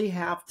really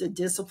have to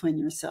discipline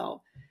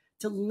yourself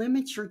to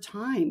limit your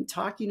time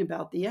talking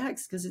about the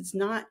ex, because it's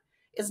not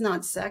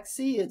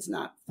sexy. It's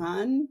not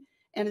fun.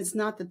 And it's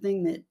not the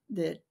thing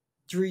that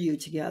drew you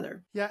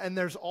together. Yeah. And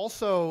there's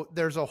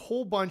a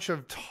whole bunch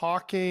of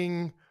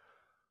talking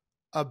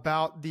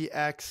about the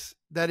ex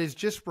that is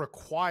just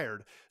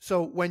required.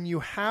 So when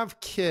you have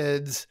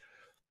kids,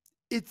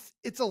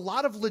 it's a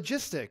lot of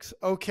logistics.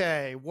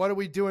 Okay, what are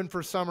we doing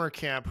for summer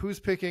camp? Who's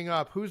picking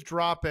up? Who's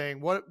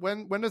dropping?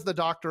 When does the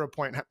doctor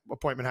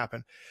appointment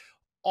happen?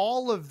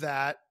 All of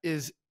that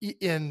is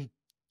in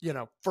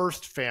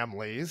first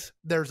families.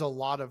 There's a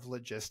lot of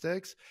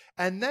logistics,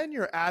 and then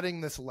you're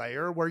adding this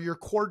layer where you're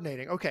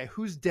coordinating. Okay,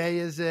 whose day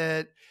is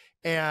it?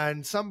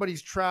 And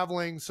somebody's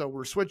traveling, so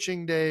we're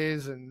switching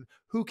days, and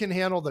who can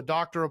handle the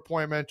doctor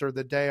appointment or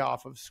the day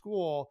off of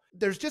school.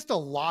 There's just a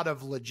lot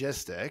of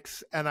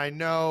logistics. And I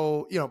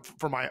know,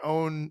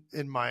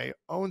 in my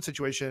own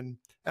situation,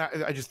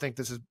 I just think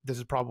this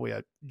is probably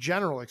a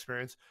general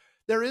experience.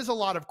 There is a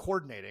lot of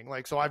coordinating.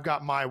 Like, so I've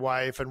got my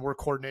wife and we're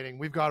coordinating.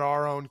 We've got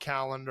our own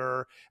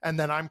calendar. And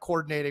then I'm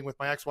coordinating with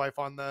my ex-wife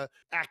on the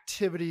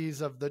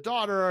activities of the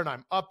daughter. And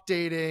I'm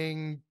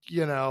updating,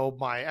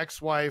 my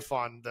ex-wife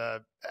on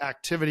the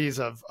activities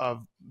of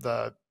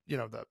the,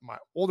 my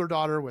older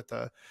daughter with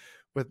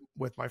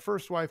my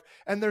first wife.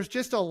 And there's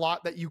just a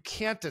lot that you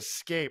can't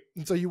escape.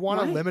 And so you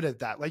want to limit it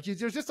that. Like,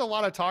 there's just a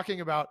lot of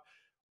talking about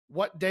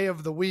what day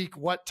of the week,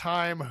 what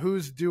time,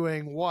 who's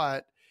doing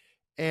what.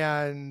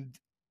 And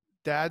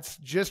there's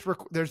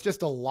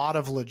just a lot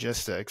of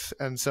logistics.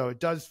 And so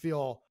it does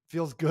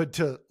feels good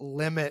to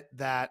limit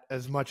that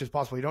as much as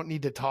possible. You don't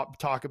need to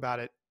talk about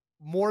it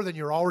more than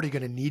you're already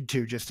going to need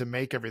to, just to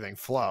make everything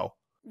flow.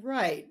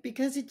 Right.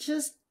 Because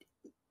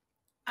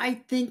I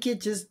think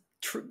it just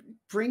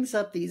brings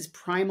up these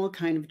primal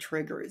kind of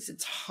triggers.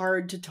 It's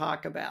hard to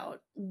talk about.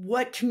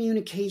 What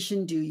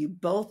communication do you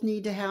both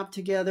need to have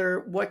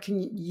together? What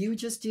can you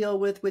just deal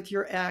with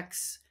your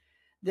ex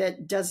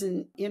that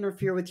doesn't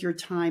interfere with your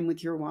time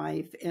with your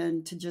wife,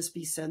 and to just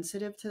be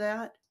sensitive to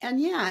that? And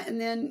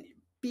then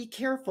be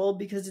careful,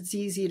 because it's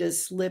easy to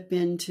slip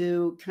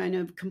into kind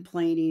of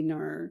complaining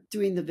or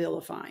doing the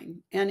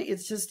vilifying. And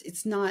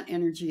it's not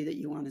energy that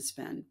you want to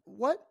spend.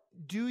 What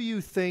do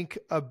you think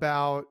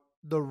about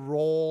the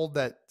role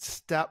that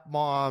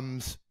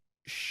stepmoms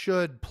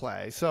should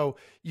play? So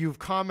you've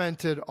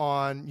commented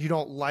on, you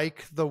don't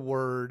like the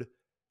word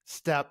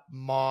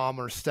stepmom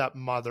or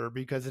stepmother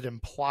because it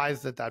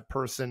implies that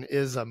person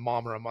is a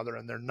mom or a mother,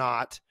 and they're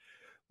not.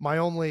 My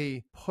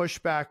only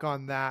pushback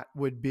on that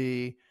would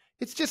be,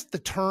 it's just the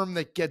term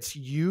that gets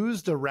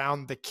used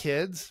around the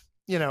kids.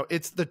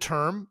 It's the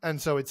term. And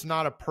so it's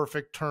not a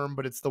perfect term,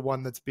 but it's the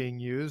one that's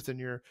being used, and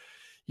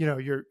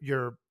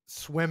you're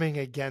swimming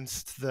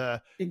against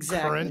the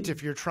current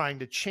if you're trying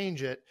to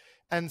change it.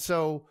 And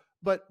so,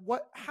 but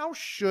how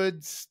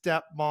should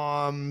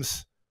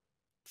stepmoms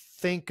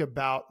think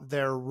about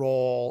their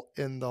role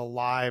in the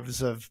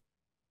lives of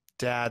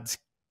dad's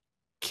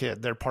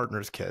kid, their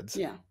partner's kids?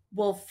 Yeah.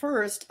 Well,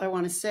 first, I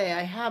want to say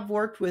I have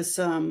worked with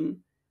some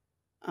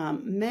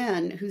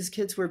men whose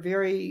kids were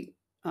very,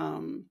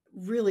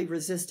 really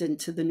resistant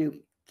to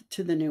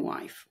the new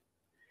wife.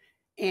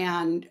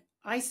 And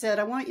I said,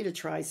 I want you to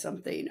try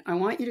something. I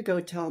want you to go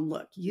tell them,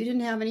 look, you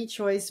didn't have any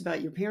choice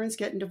about your parents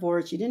getting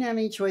divorced. You didn't have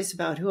any choice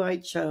about who I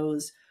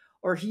chose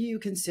or who you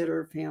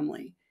consider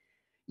family.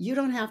 You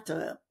don't have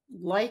to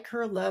like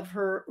her, love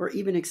her, or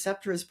even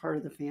accept her as part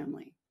of the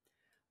family.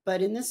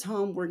 But in this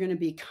home, we're going to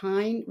be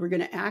kind. We're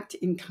going to act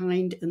in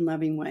kind and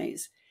loving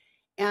ways.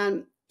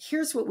 And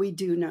here's what we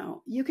do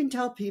know. You can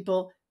tell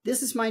people,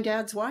 this is my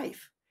dad's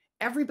wife.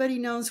 Everybody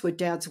knows what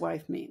dad's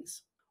wife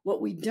means.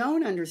 What we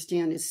don't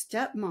understand is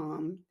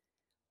stepmom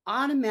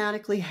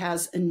automatically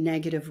has a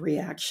negative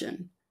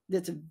reaction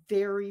that's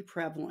very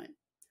prevalent.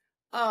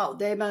 Oh,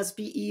 they must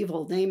be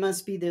evil. They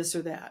must be this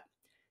or that.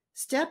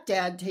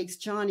 Stepdad takes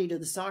Johnny to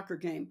the soccer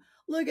game.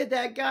 Look at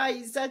that guy.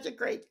 He's such a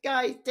great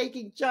guy. He's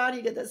taking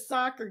Johnny to the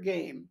soccer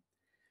game.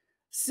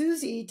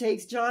 Susie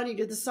takes Johnny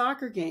to the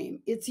soccer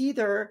game. It's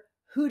either,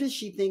 who does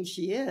she think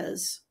she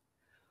is?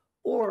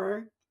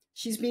 Or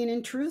she's being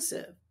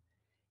intrusive.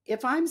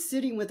 If I'm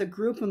sitting with a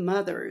group of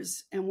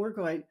mothers and we're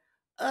going,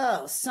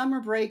 oh,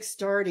 summer break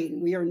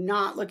starting. We are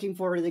not looking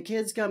forward to the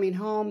kids coming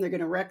home. They're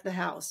going to wreck the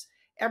house.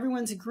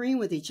 Everyone's agreeing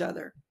with each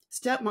other.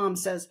 Stepmom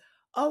says,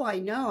 oh, I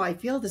know, I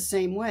feel the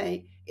same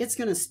way. It's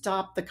going to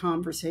stop the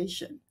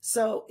conversation.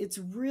 So it's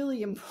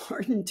really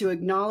important to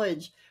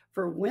acknowledge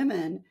for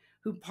women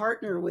who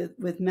partner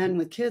with men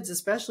with kids,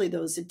 especially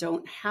those that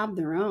don't have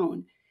their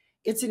own,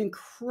 it's an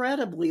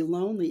incredibly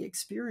lonely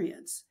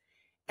experience.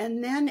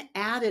 And then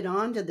added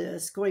on to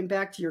this, going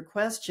back to your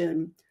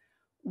question,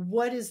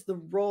 what is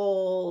the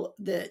role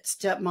that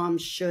stepmoms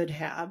should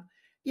have?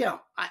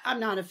 I'm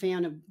not a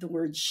fan of the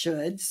word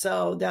should,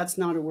 so that's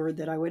not a word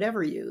that I would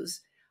ever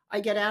use. I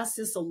get asked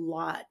this a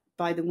lot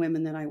by the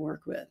women that I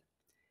work with.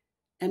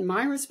 And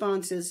my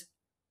response is,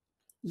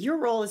 your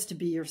role is to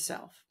be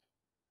yourself.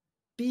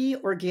 Be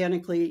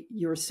organically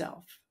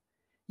yourself.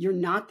 You're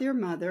not their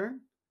mother.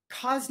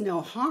 Cause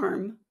no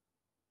harm.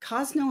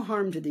 Cause no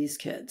harm to these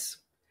kids.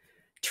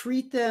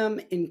 Treat them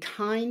in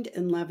kind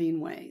and loving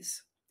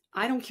ways.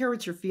 I don't care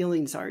what your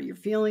feelings are. Your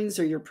feelings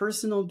are your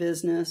personal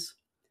business.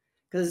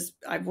 Because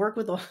I've worked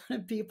with a lot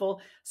of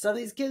people. Some of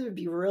these kids would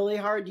be really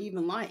hard to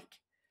even like.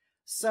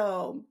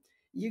 So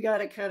you got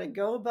to kind of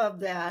go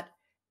above that,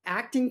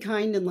 act in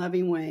kind and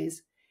loving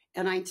ways.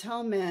 And I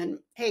tell men,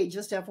 hey,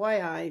 just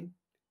FYI,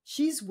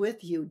 she's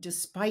with you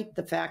despite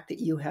the fact that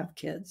you have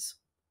kids,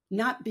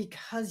 not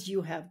because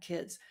you have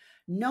kids.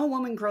 No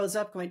woman grows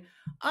up going,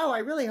 oh, I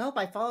really hope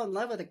I fall in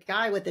love with a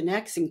guy with an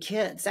ex and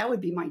kids. That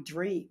would be my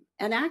dream.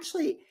 And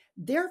actually,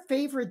 their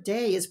favorite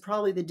day is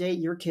probably the day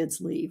your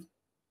kids leave.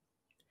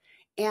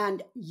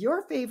 And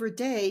your favorite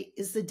day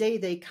is the day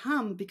they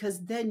come,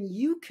 because then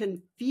you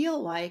can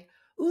feel like,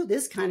 ooh,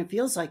 this kind of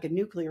feels like a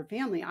nuclear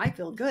family. I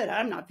feel good.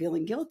 I'm not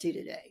feeling guilty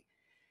today.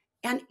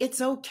 And it's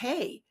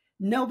okay.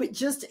 No, but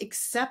just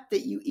accept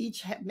that you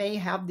each may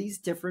have these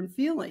different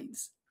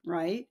feelings,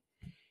 right?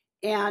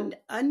 And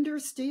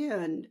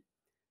understand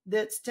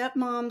that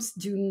stepmoms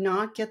do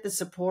not get the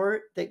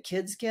support that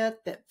kids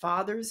get, that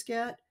fathers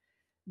get.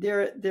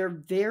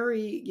 They're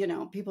very,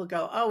 people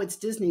go, oh, it's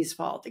Disney's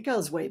fault. It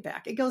goes way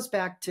back. It goes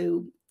back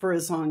to for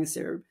as long as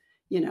there,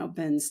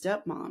 been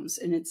stepmoms.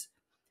 And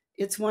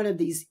it's one of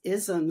these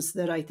isms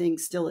that I think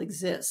still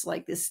exists,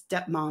 like this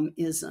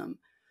stepmom-ism,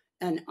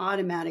 an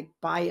automatic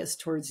bias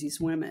towards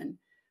these women,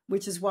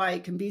 which is why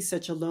it can be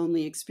such a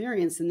lonely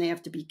experience. And they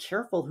have to be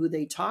careful who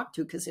they talk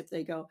to, because if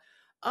they go,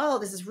 oh,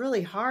 this is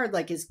really hard,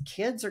 like his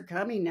kids are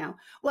coming now.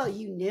 Well,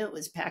 you knew it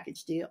was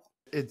package deal.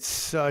 It's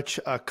such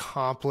a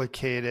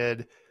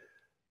complicated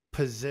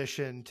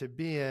position to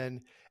be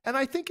in. And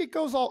I think it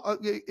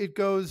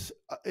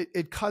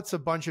cuts a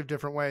bunch of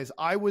different ways.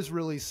 I was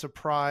really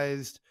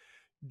surprised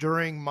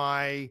during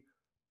my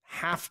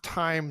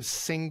halftime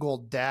single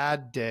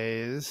dad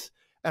days.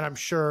 And I'm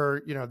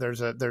sure,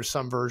 there's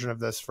some version of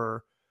this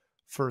for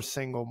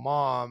single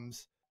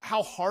moms,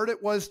 how hard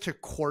it was to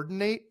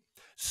coordinate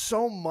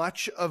so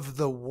much of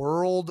the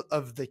world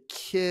of the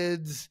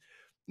kids.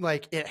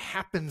 Like, it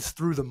happens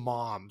through the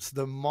moms.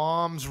 The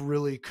moms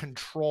really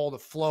control the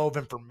flow of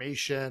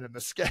information and the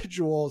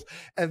schedules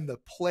and the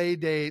play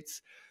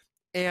dates.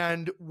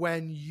 And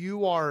when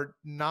you are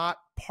not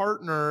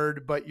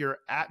partnered, but you're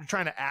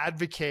trying to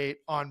advocate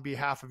on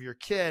behalf of your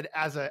kid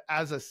as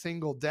a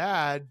single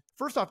dad,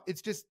 first off,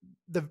 it's just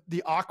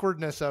the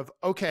awkwardness of,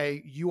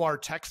 okay, you are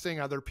texting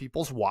other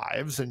people's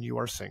wives and you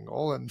are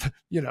single and,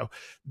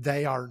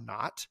 they are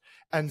not.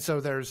 And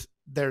so there's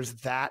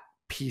that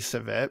piece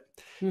of it.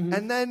 Mm-hmm.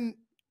 And then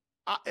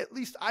at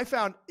least I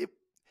found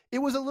it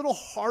was a little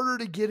harder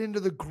to get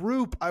into the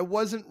group. I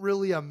wasn't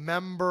really a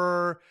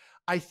member.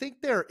 I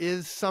think there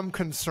is some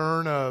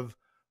concern of,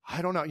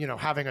 I don't know,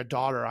 having a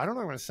daughter. I don't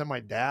know, I'm going to send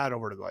my dad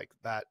over to like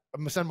that.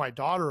 I'm going to send my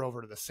daughter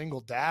over to the single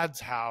dad's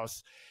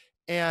house.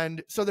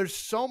 And so there's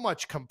so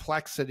much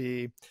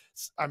complexity.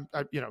 I'm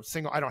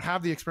single. I don't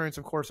have the experience,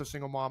 of course, of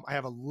single mom. I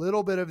have a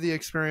little bit of the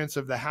experience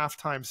of the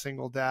halftime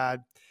single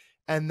dad.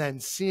 And then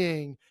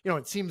seeing,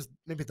 it seems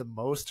maybe the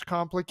most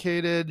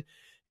complicated,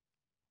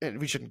 and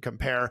we shouldn't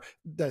compare,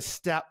 the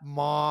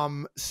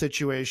stepmom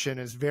situation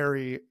is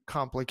very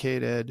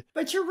complicated.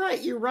 But you're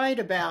right. You're right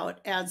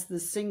about, as the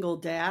single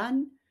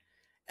dad,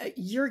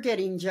 you're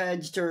getting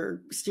judged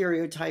or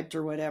stereotyped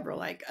or whatever,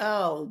 like,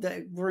 oh,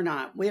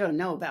 we don't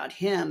know about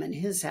him and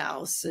his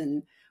house.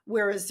 And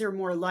whereas they're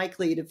more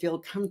likely to feel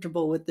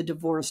comfortable with the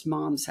divorced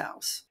mom's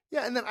house.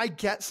 Yeah. And then I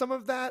get some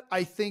of that.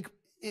 I think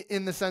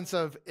in the sense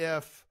of,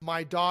 if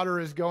my daughter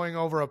is going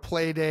over a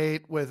play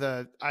date with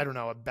a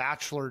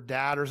bachelor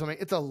dad or something,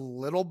 it's a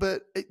little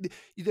bit,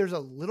 there's a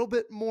little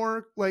bit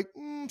more like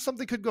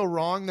something could go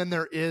wrong than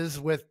there is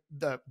with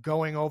the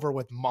going over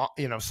with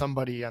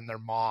somebody and their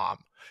mom,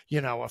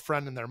 a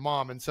friend and their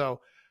mom. And so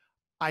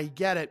I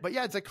get it, but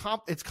yeah,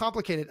 it's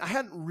complicated. I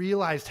hadn't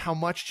realized how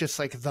much just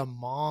like the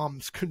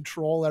moms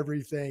control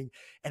everything.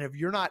 And if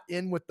you're not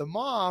in with the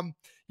mom,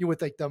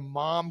 with like the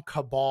mom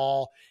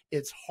cabal,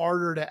 it's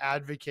harder to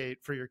advocate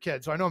for your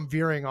kids. So I know I'm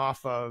veering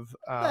off of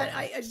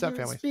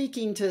stepfamily.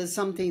 Speaking to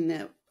something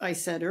that I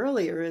said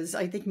earlier, is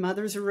I think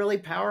mothers are really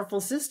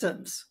powerful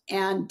systems,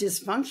 and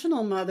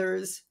dysfunctional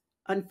mothers,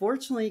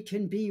 unfortunately,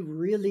 can be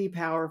really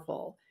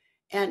powerful.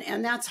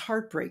 And that's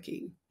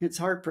heartbreaking. It's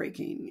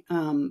heartbreaking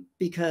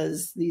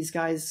because these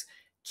guys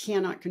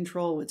cannot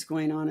control what's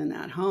going on in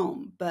that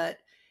home. But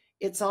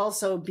it's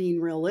also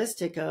being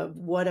realistic of,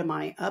 what am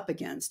I up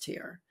against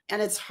here?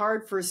 And it's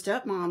hard for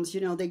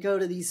stepmoms. They go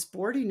to these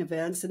sporting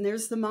events and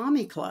there's the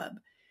mommy club.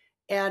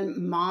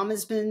 And mom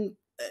has been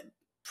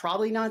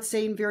probably not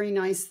saying very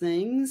nice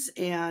things.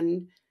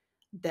 And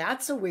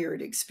that's a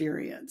weird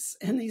experience.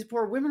 And these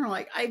poor women are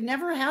like, I've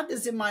never had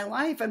this in my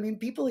life. I mean,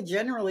 people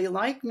generally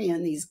like me,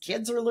 and these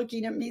kids are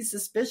looking at me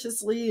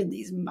suspiciously, and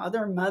these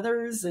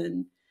mothers,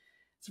 and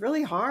it's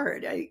really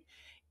hard.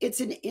 it's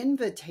an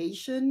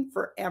invitation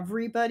for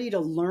everybody to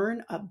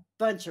learn a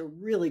bunch of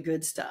really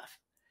good stuff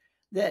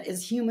that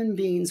as human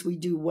beings, we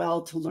do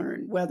well to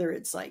learn, whether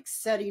it's like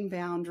setting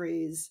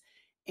boundaries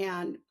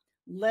and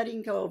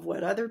letting go of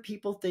what other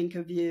people think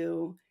of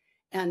you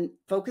and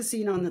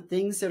focusing on the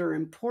things that are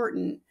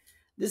important.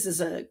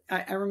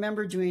 I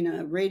remember doing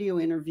a radio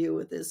interview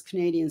with this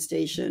Canadian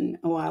station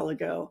a while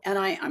ago, and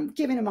I'm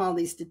giving him all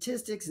these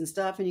statistics and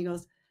stuff. And he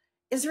goes,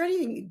 is there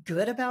anything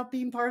good about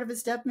being part of a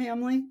step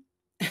family?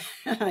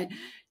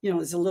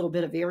 There's a little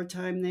bit of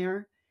airtime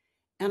there.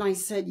 And I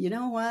said, you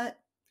know what?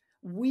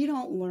 We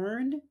don't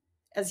learn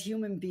as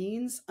human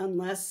beings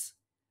unless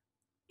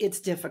it's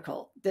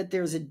difficult, that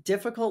there's a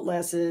difficult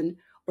lesson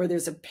or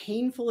there's a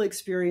painful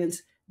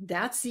experience.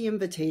 That's the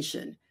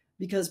invitation,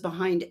 because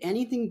behind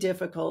anything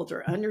difficult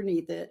or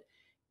underneath it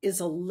is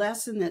a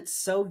lesson that's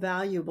so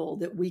valuable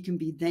that we can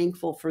be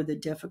thankful for the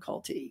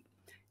difficulty.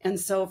 And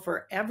so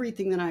for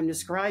everything that I'm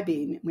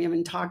describing, we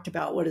haven't talked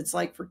about what it's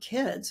like for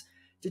kids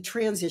to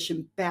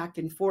transition back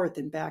and forth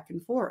and back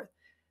and forth.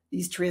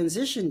 These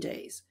transition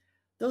days,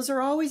 those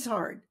are always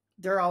hard.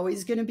 They're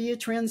always going to be a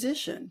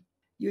transition.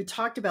 You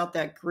talked about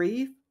that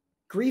grief.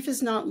 Grief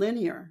is not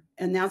linear,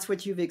 and that's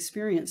what you've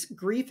experienced.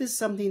 Grief is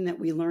something that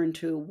we learn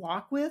to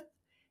walk with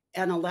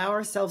and allow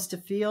ourselves to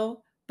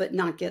feel, but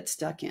not get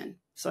stuck in.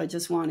 So I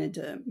just wanted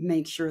to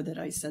make sure that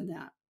I said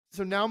that.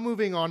 So now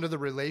moving on to the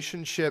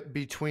relationship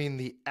between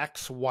the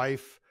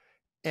ex-wife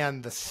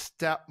and the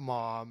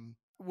stepmom,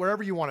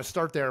 wherever you want to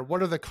start there,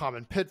 what are the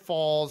common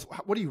pitfalls?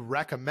 What do you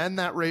recommend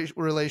that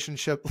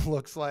relationship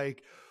looks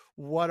like?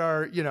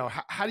 How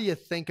do you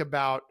think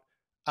about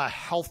a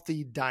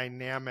healthy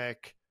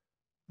dynamic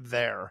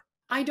there?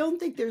 I don't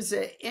think there's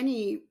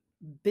any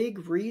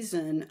big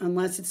reason,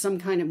 unless it's some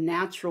kind of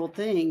natural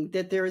thing,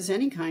 that there is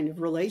any kind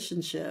of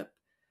relationship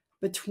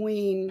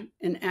between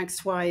an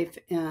ex-wife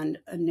and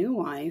a new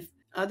wife,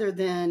 other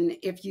than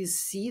if you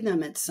see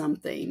them at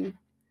something,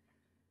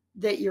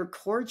 that you're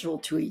cordial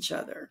to each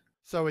other.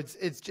 So it's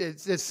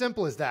as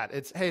simple as that.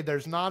 It's, hey,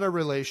 there's not a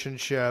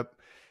relationship,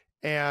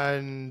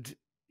 and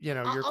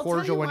you're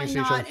cordial when you see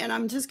each other. And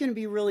I'm just going to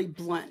be really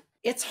blunt.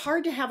 It's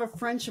hard to have a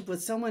friendship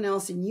with someone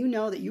else and you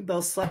know that you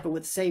both slept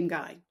with the same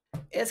guy.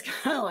 It's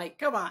kind of like,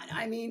 come on.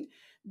 I mean,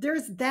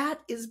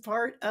 that is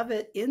part of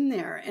it in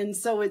there. And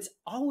so it's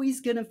always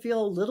going to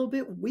feel a little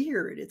bit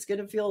weird. It's going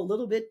to feel a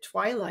little bit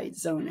Twilight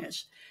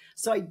Zone-ish.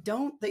 So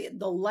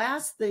the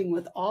last thing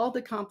with all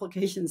the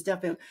complications,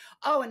 definitely,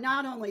 and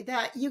not only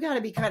that, you got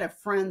to be kind of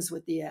friends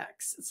with the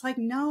ex. It's like,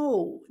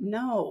 no,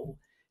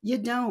 you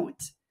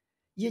don't.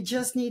 You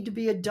just need to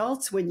be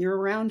adults when you're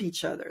around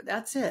each other.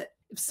 That's it.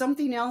 If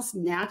something else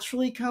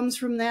naturally comes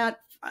from that,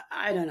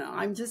 I don't know.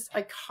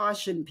 I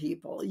caution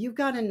people. You've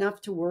got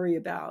enough to worry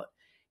about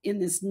in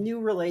this new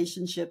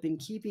relationship and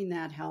keeping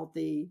that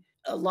healthy.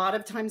 A lot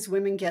of times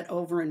women get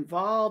over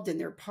involved and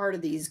they're part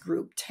of these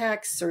group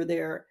texts, or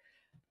they're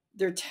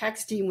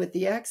texting with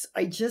the ex.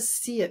 I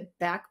just see it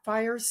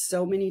backfire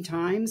so many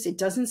times. It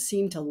doesn't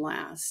seem to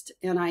last.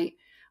 And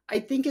I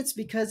think it's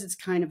because it's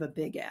kind of a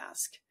big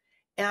ask,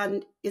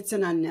 and it's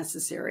an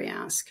unnecessary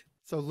ask.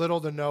 So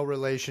little to no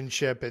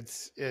relationship.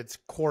 It's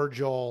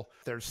cordial.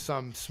 There's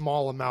some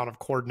small amount of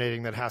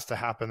coordinating that has to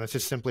happen that's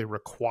just simply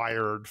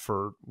required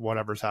for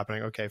whatever's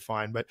happening. Okay,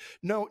 fine. But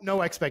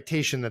no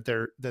expectation that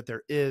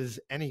there is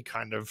any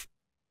kind of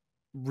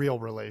real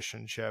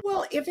relationship.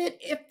 Well,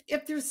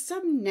 if there's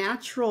some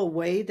natural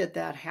way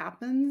that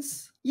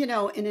happens, in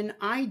an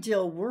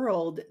ideal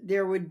world,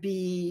 there would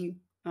be,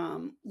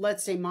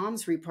 let's say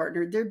mom's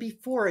repartnered, there'd be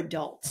 4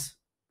 adults,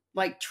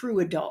 like true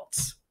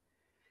adults.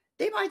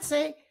 They might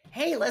say,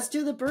 hey, let's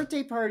do the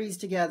birthday parties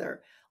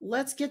together.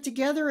 Let's get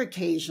together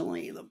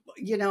occasionally.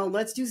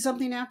 Let's do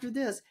something after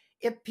this.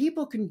 If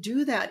people can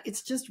do that,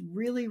 it's just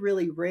really,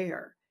 really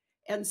rare.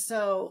 And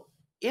so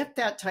if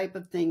that type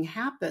of thing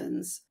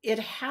happens, it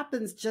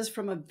happens just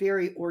from a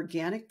very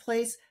organic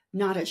place,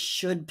 not a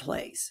should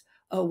place.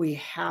 Oh, we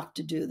have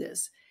to do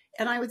this.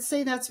 And I would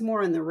say that's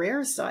more on the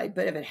rare side,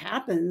 but if it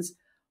happens,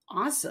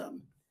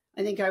 awesome.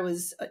 I think I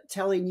was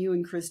telling you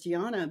and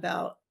Christiana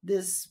about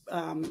this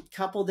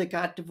couple that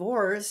got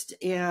divorced,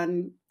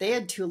 and they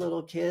had 2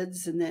 little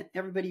kids, and then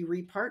everybody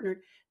repartnered.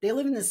 They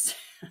live in this,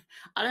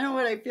 I don't know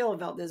what I feel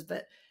about this,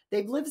 but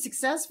they've lived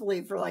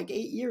successfully for like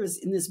 8 years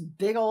in this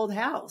big old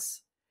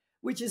house,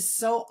 which is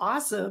so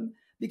awesome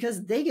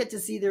because they get to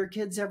see their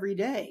kids every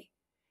day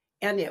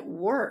and it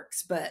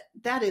works. But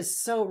that is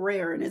so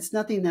rare. And it's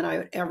nothing that I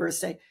would ever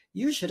say,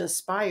 you should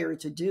aspire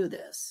to do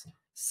this.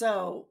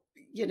 So,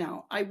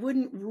 I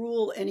wouldn't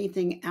rule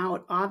anything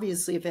out.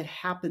 Obviously, if it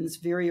happens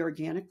very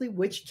organically,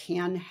 which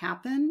can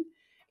happen,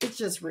 it's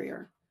just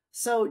rare.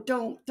 So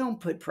don't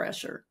put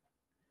pressure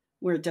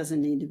where it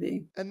doesn't need to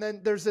be. And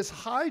then there's this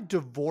high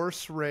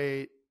divorce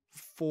rate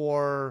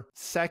for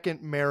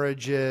second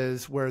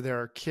marriages where there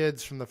are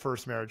kids from the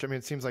first marriage. I mean,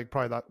 it seems like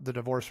probably the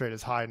divorce rate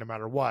is high no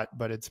matter what,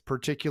 but it's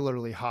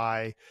particularly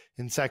high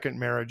in second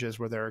marriages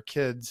where there are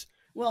kids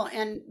Well,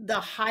 and the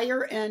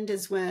higher end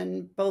is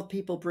when both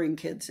people bring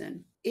kids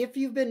in. If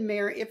you've been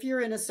married, if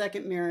you're in a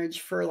second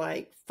marriage for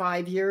like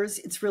 5 years,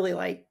 it's really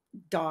like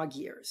dog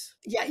years.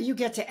 Yeah, you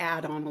get to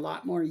add on a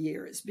lot more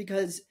years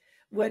because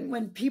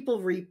when people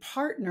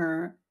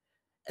repartner,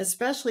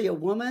 especially a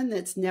woman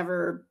that's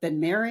never been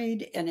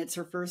married and it's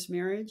her first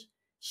marriage,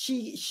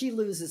 she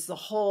loses the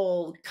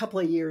whole couple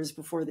of years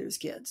before there's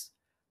kids,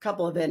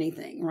 couple of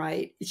anything,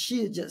 right?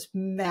 She just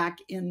mac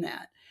in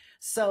that.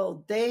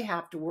 So they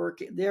have to work.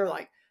 They're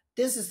like,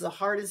 this is the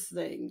hardest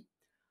thing.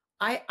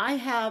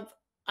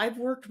 I've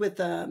worked with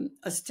a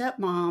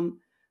stepmom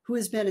who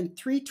has been in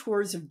 3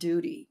 tours of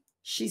duty.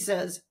 She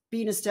says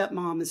being a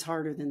stepmom is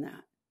harder than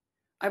that.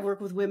 I've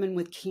worked with women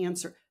with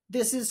cancer.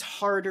 This is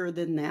harder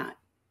than that.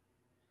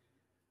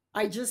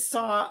 I just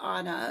saw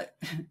on a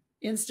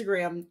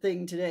Instagram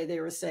thing today,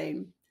 they were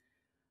saying,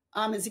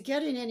 is it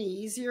getting any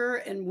easier?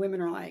 And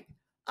women are like,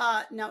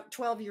 no,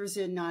 12 years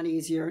in, not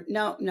easier.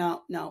 No,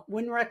 no, no.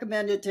 Wouldn't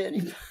recommend it to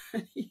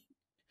anybody.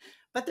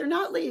 But they're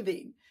not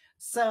leaving.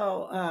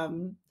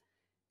 So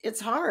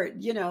it's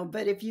hard,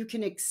 but if you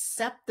can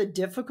accept the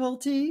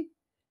difficulty,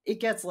 it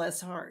gets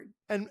less hard.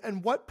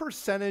 And what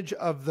percentage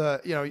of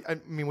the, I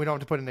mean, we don't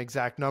have to put an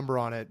exact number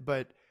on it,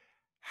 but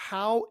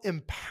how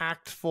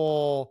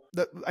impactful,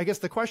 I guess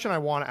the question I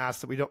want to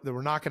ask that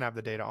we're not going to have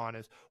the data on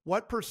is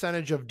what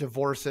percentage of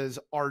divorces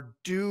are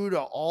due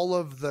to all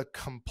of the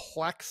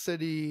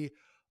complexity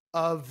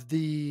of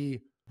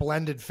the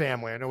blended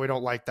family? I know we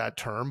don't like that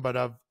term, but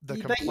of the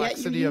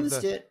complexity of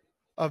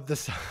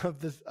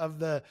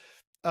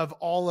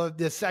all of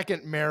the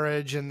second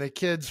marriage and the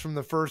kids from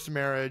the first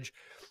marriage.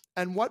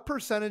 And what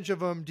percentage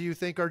of them do you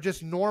think are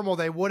just normal?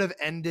 They would have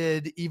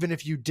ended even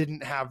if you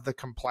didn't have the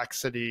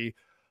complexity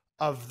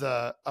of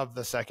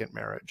the second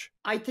marriage.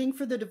 I think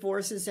for the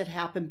divorces that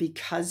happen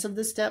because of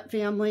the step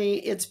family,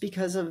 it's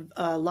because of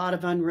a lot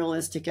of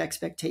unrealistic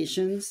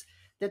expectations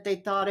that they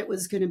thought it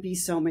was going to be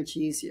so much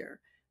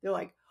easier. They're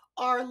like,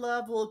 our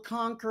love will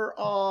conquer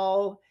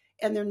all,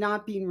 and they're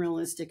not being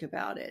realistic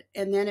about it.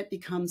 And then it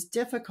becomes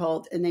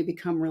difficult and they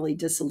become really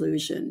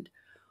disillusioned.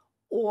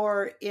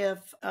 Or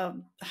if a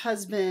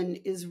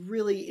husband is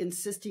really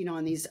insisting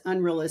on these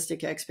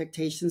unrealistic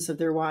expectations of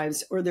their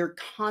wives, or they're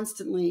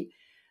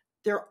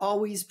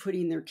always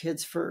putting their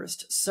kids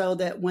first, so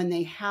that when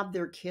they have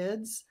their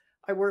kids,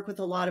 I work with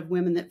a lot of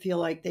women that feel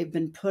like they've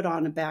been put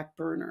on a back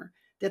burner,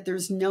 that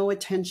there's no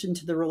attention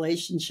to the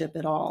relationship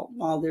at all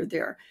while they're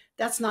there.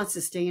 That's not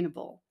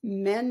sustainable.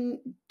 Men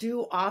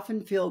do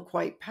often feel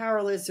quite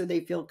powerless, or they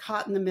feel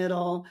caught in the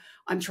middle.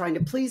 I'm trying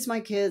to please my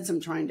kids.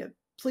 I'm trying to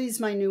please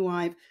my new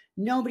wife.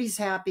 Nobody's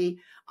happy.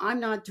 I'm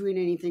not doing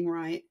anything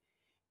right.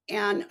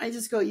 And I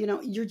just go,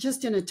 you're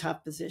just in a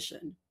tough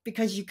position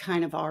because you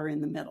kind of are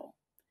in the middle.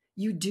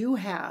 You do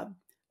have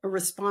a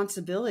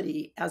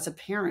responsibility as a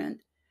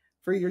parent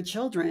for your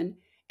children,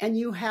 and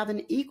you have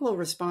an equal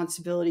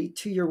responsibility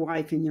to your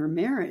wife in your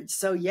marriage.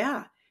 So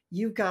yeah,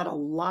 you've got a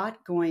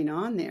lot going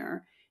on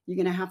there. You're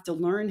going to have to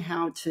learn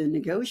how to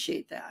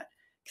negotiate that.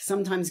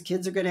 Sometimes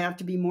kids are going to have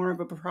to be more of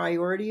a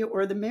priority,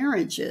 or the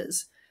marriage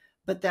is,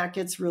 but that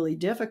gets really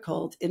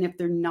difficult. And if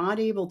they're not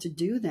able to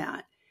do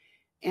that,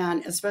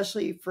 and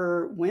especially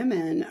for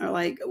women are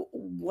like,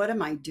 what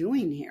am I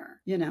doing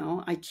here?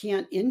 I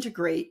can't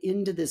integrate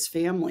into this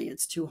family.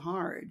 It's too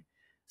hard.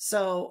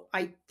 So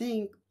I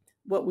think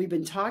what we've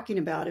been talking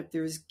about, if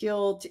there's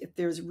guilt, if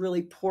there's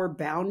really poor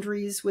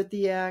boundaries with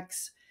the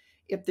ex,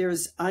 if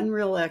there's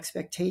unreal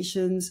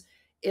expectations,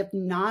 if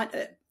not,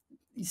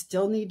 you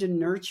still need to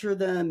nurture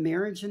the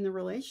marriage and the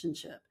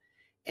relationship.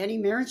 Any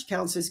marriage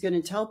counselor is going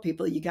to tell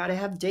people you got to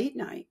have date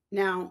night.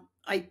 Now,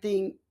 I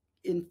think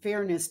in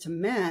fairness to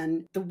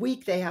men, the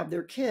week they have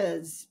their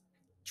kids,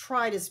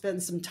 try to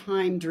spend some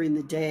time during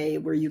the day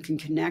where you can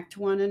connect to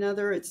one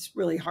another. It's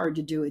really hard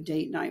to do a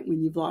date night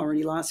when you've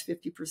already lost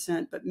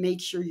 50%, but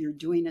make sure you're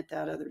doing it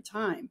that other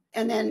time.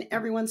 And then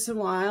every once in a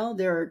while,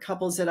 there are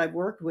couples that I've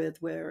worked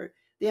with where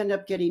they end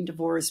up getting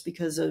divorced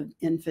because of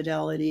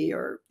infidelity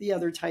or the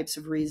other types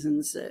of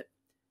reasons, that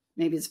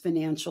maybe it's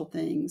financial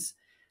things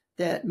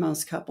that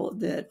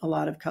a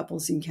lot of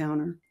couples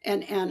encounter.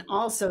 And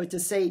also to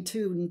say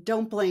too,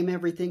 don't blame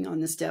everything on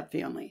the step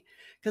family.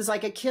 Because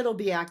like a kid will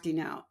be acting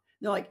out.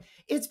 They're like,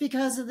 it's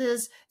because of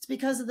this, it's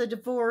because of the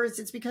divorce,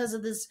 it's because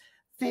of this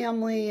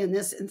family and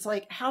this. It's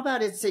like, how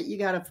about it's that you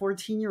got a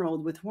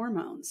 14-year-old with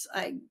hormones?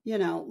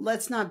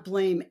 Let's not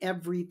blame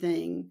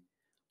everything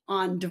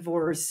on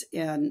divorce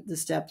and the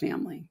step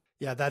family.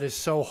 Yeah, that is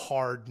so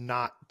hard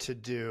not to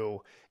do.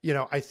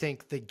 I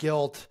think the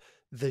guilt,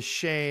 the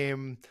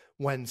shame,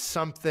 when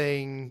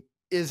something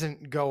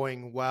isn't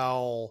going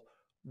well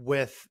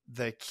with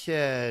the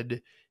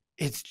kid,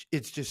 it's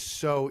just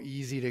so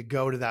easy to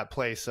go to that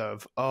place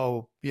of,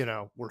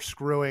 we're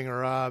screwing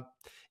her up.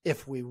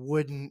 If we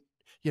weren't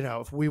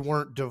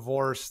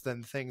divorced,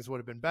 then things would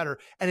have been better.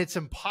 And it's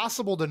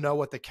impossible to know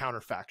what the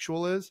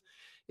counterfactual is.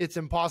 It's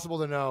impossible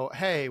to know,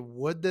 hey,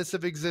 would this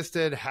have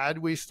existed had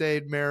we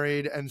stayed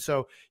married? And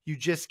so you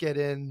just get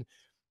in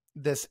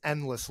this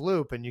endless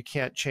loop and you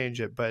can't change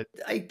it. But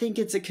I think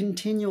it's a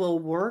continual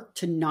work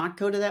to not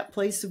go to that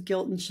place of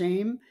guilt and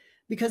shame,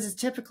 because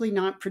it's typically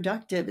not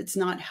productive. It's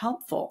not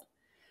helpful.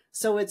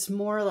 So it's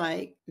more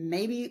like,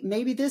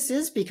 maybe this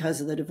is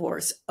because of the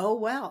divorce. Oh,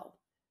 well,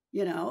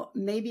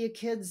 maybe a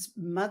kid's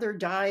mother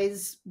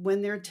dies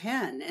when they're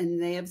 10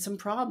 and they have some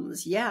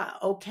problems. Yeah.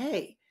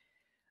 Okay.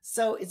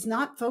 So it's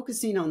not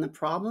focusing on the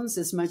problems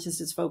as much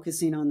as it's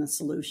focusing on the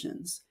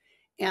solutions.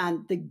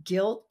 And the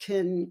guilt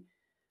can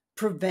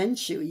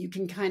prevent you. You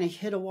can kind of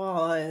hit a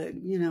wall,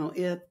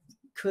 it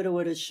coulda,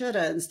 woulda,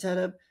 shoulda, instead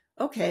of,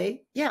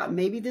 okay, yeah,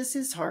 maybe this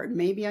is hard.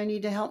 Maybe I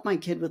need to help my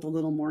kid with a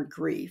little more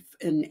grief,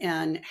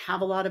 and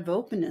have a lot of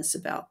openness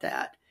about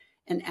that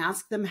and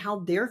ask them how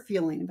they're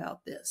feeling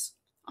about this.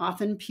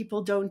 Often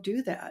people don't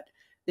do that.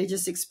 They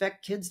just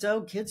expect kids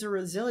are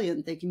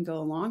resilient. They can go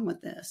along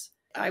with this.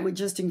 I would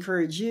just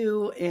encourage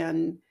you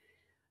and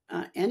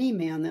any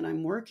man that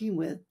I'm working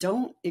with,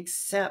 don't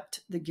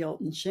accept the guilt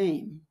and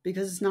shame,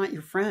 because it's not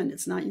your friend.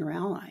 It's not your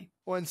ally.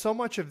 Well, and so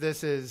much of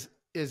this is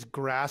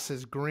grass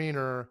is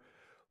greener,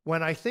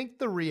 when I think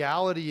the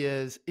reality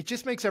is it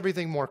just makes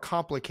everything more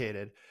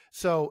complicated.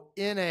 So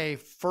in a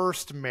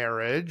first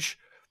marriage,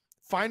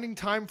 finding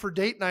time for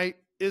date night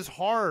is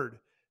hard.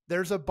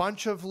 There's a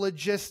bunch of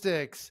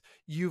logistics.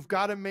 You've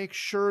got to make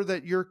sure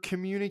that you're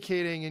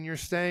communicating and you're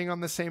staying on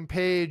the same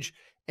page,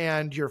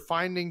 and you're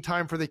finding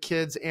time for the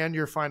kids and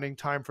you're finding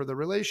time for the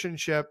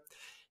relationship.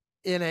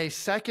 In a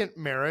second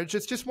marriage,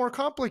 it's just more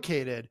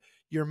complicated.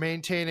 You're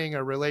maintaining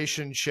a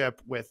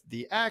relationship with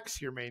the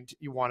ex. You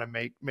want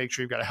to make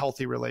sure you've got a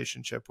healthy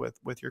relationship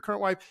with your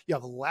current wife. You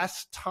have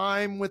less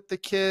time with the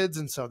kids,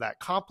 and so that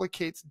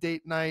complicates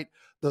date night.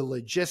 The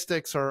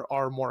logistics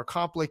are more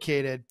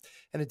complicated,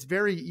 and it's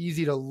very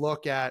easy to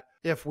look at,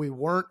 if we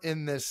weren't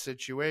in this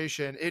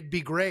situation, it'd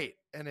be great.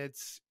 And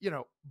it's,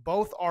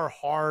 both are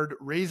hard.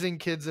 Raising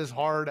kids is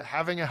hard.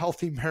 Having a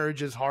healthy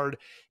marriage is hard.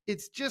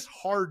 It's just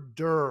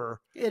harder.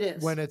 It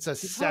is. When it's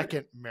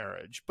second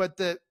marriage. But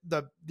the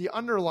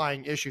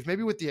underlying issues,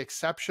 maybe with the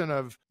exception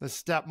of the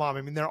stepmom,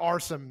 I mean, there are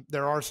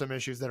some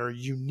issues that are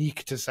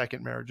unique to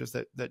second marriages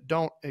that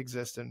don't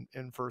exist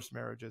in first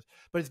marriages.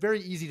 But it's very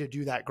easy to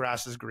do that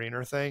grass is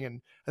greener thing.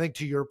 And I think,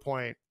 to your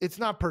point, it's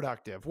not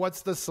productive.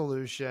 What's the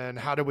solution?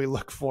 How do we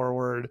look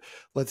forward?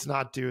 Let's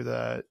not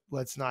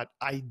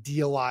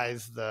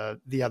idealize the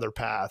other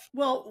path.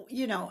 Well,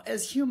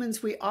 as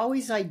humans, we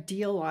always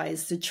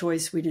idealize the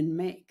choice we didn't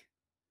make.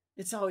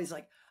 It's always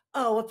like,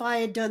 oh, if I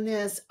had done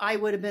this, I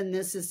would have been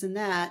this, this, and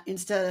that,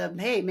 instead of,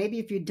 hey, maybe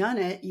if you'd done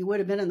it, you would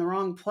have been in the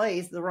wrong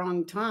place, the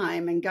wrong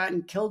time, and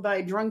gotten killed by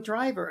a drunk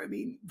driver. I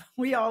mean,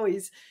 we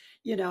always,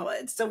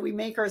 so we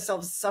make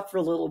ourselves suffer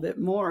a little bit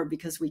more,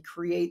 because we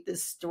create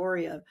this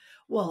story of,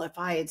 well, if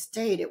I had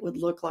stayed, it would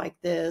look like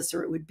this,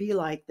 or it would be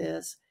like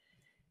this.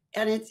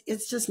 And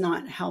it's just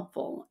not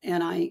helpful.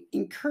 And I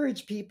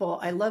encourage people,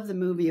 I love the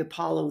movie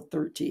Apollo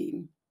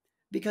 13,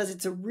 because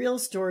it's a real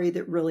story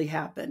that really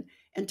happened.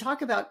 And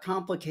talk about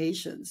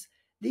complications.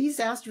 These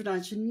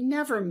astronauts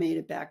never made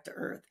it back to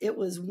Earth. It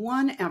was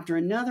one after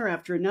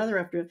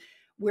another,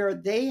 where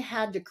they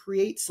had to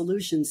create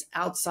solutions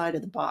outside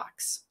of the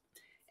box.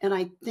 And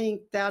I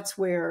think that's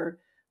where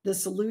the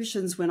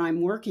solutions, when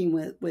I'm working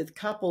with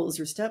couples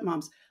or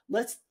stepmoms,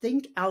 let's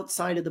think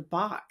outside of the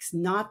box,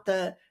 not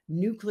the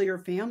nuclear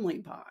family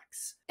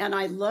box. And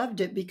I loved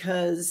it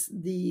because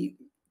the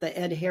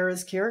Ed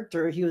Harris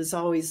character, he was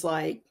always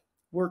like,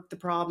 work the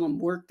problem.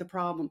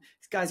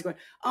 These guys are going,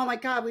 oh my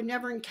God, we've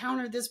never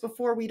encountered this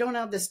before. We don't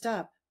have this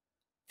stuff.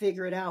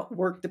 Figure it out,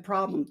 work the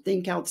problem,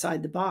 think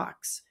outside the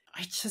box.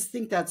 I just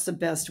think that's the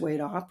best way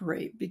to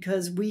operate,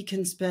 because we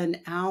can spend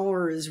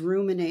hours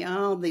ruminating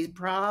all these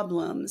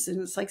problems.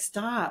 And it's like,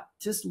 stop,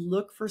 just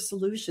look for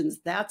solutions.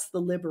 That's the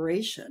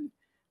liberation,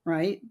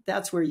 right?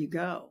 That's where you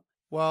go.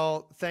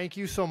 Well, thank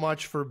you so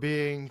much for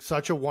being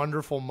such a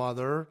wonderful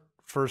mother,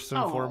 first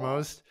and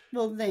foremost.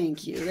 Well,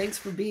 thank you. Thanks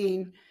for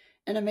being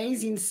an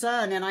amazing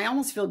son. And I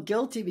almost feel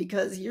guilty,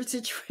 because your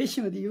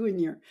situation with you and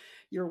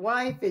your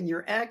wife and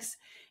your ex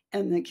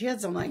and the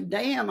kids, I'm like,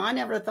 damn, I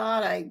never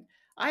thought I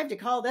have to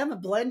call them a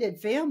blended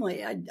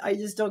family. I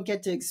just don't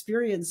get to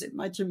experience it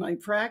much in my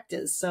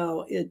practice.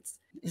 So it's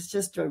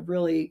just a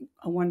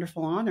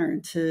wonderful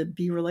honor to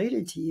be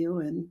related to you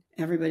and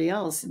everybody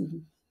else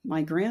and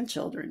my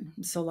grandchildren.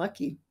 I'm so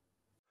lucky.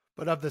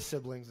 But of the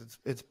siblings,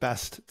 it's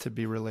best to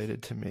be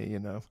related to me,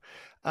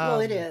 Well,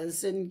 it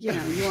is. And,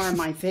 you are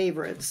my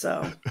favorite.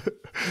 So,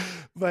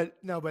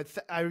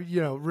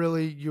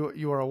 really,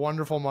 you are a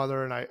wonderful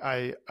mother, and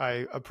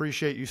I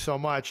appreciate you so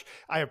much.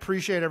 I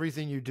appreciate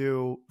everything you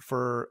do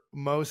for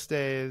most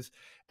days.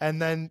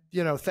 And then,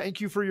 thank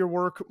you for your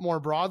work more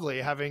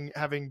broadly.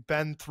 Having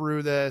been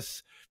through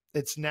this,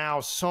 it's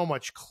now so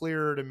much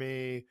clearer to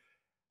me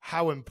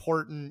how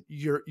important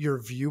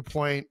your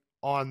viewpoint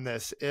on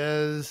this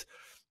is.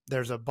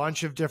 There's a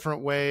bunch of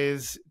different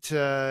ways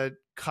to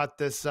cut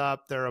this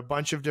up. There are a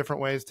bunch of different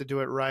ways to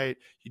do it right.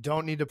 You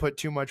don't need to put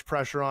too much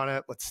pressure on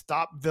it. Let's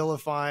stop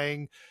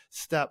vilifying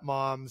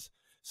stepmoms.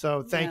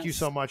 So thank you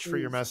so much for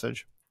your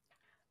message.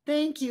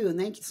 Thank you. And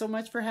thank you so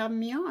much for having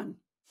me on.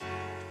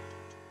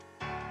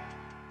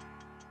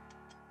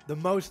 The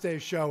Most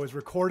Days Show is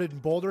recorded in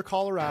Boulder,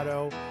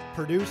 Colorado,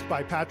 produced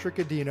by Patrick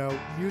Adino,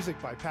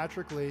 music by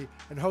Patrick Lee,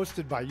 and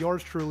hosted by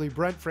yours truly,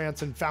 Brent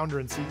Franson, founder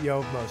and CEO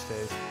of Most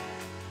Days.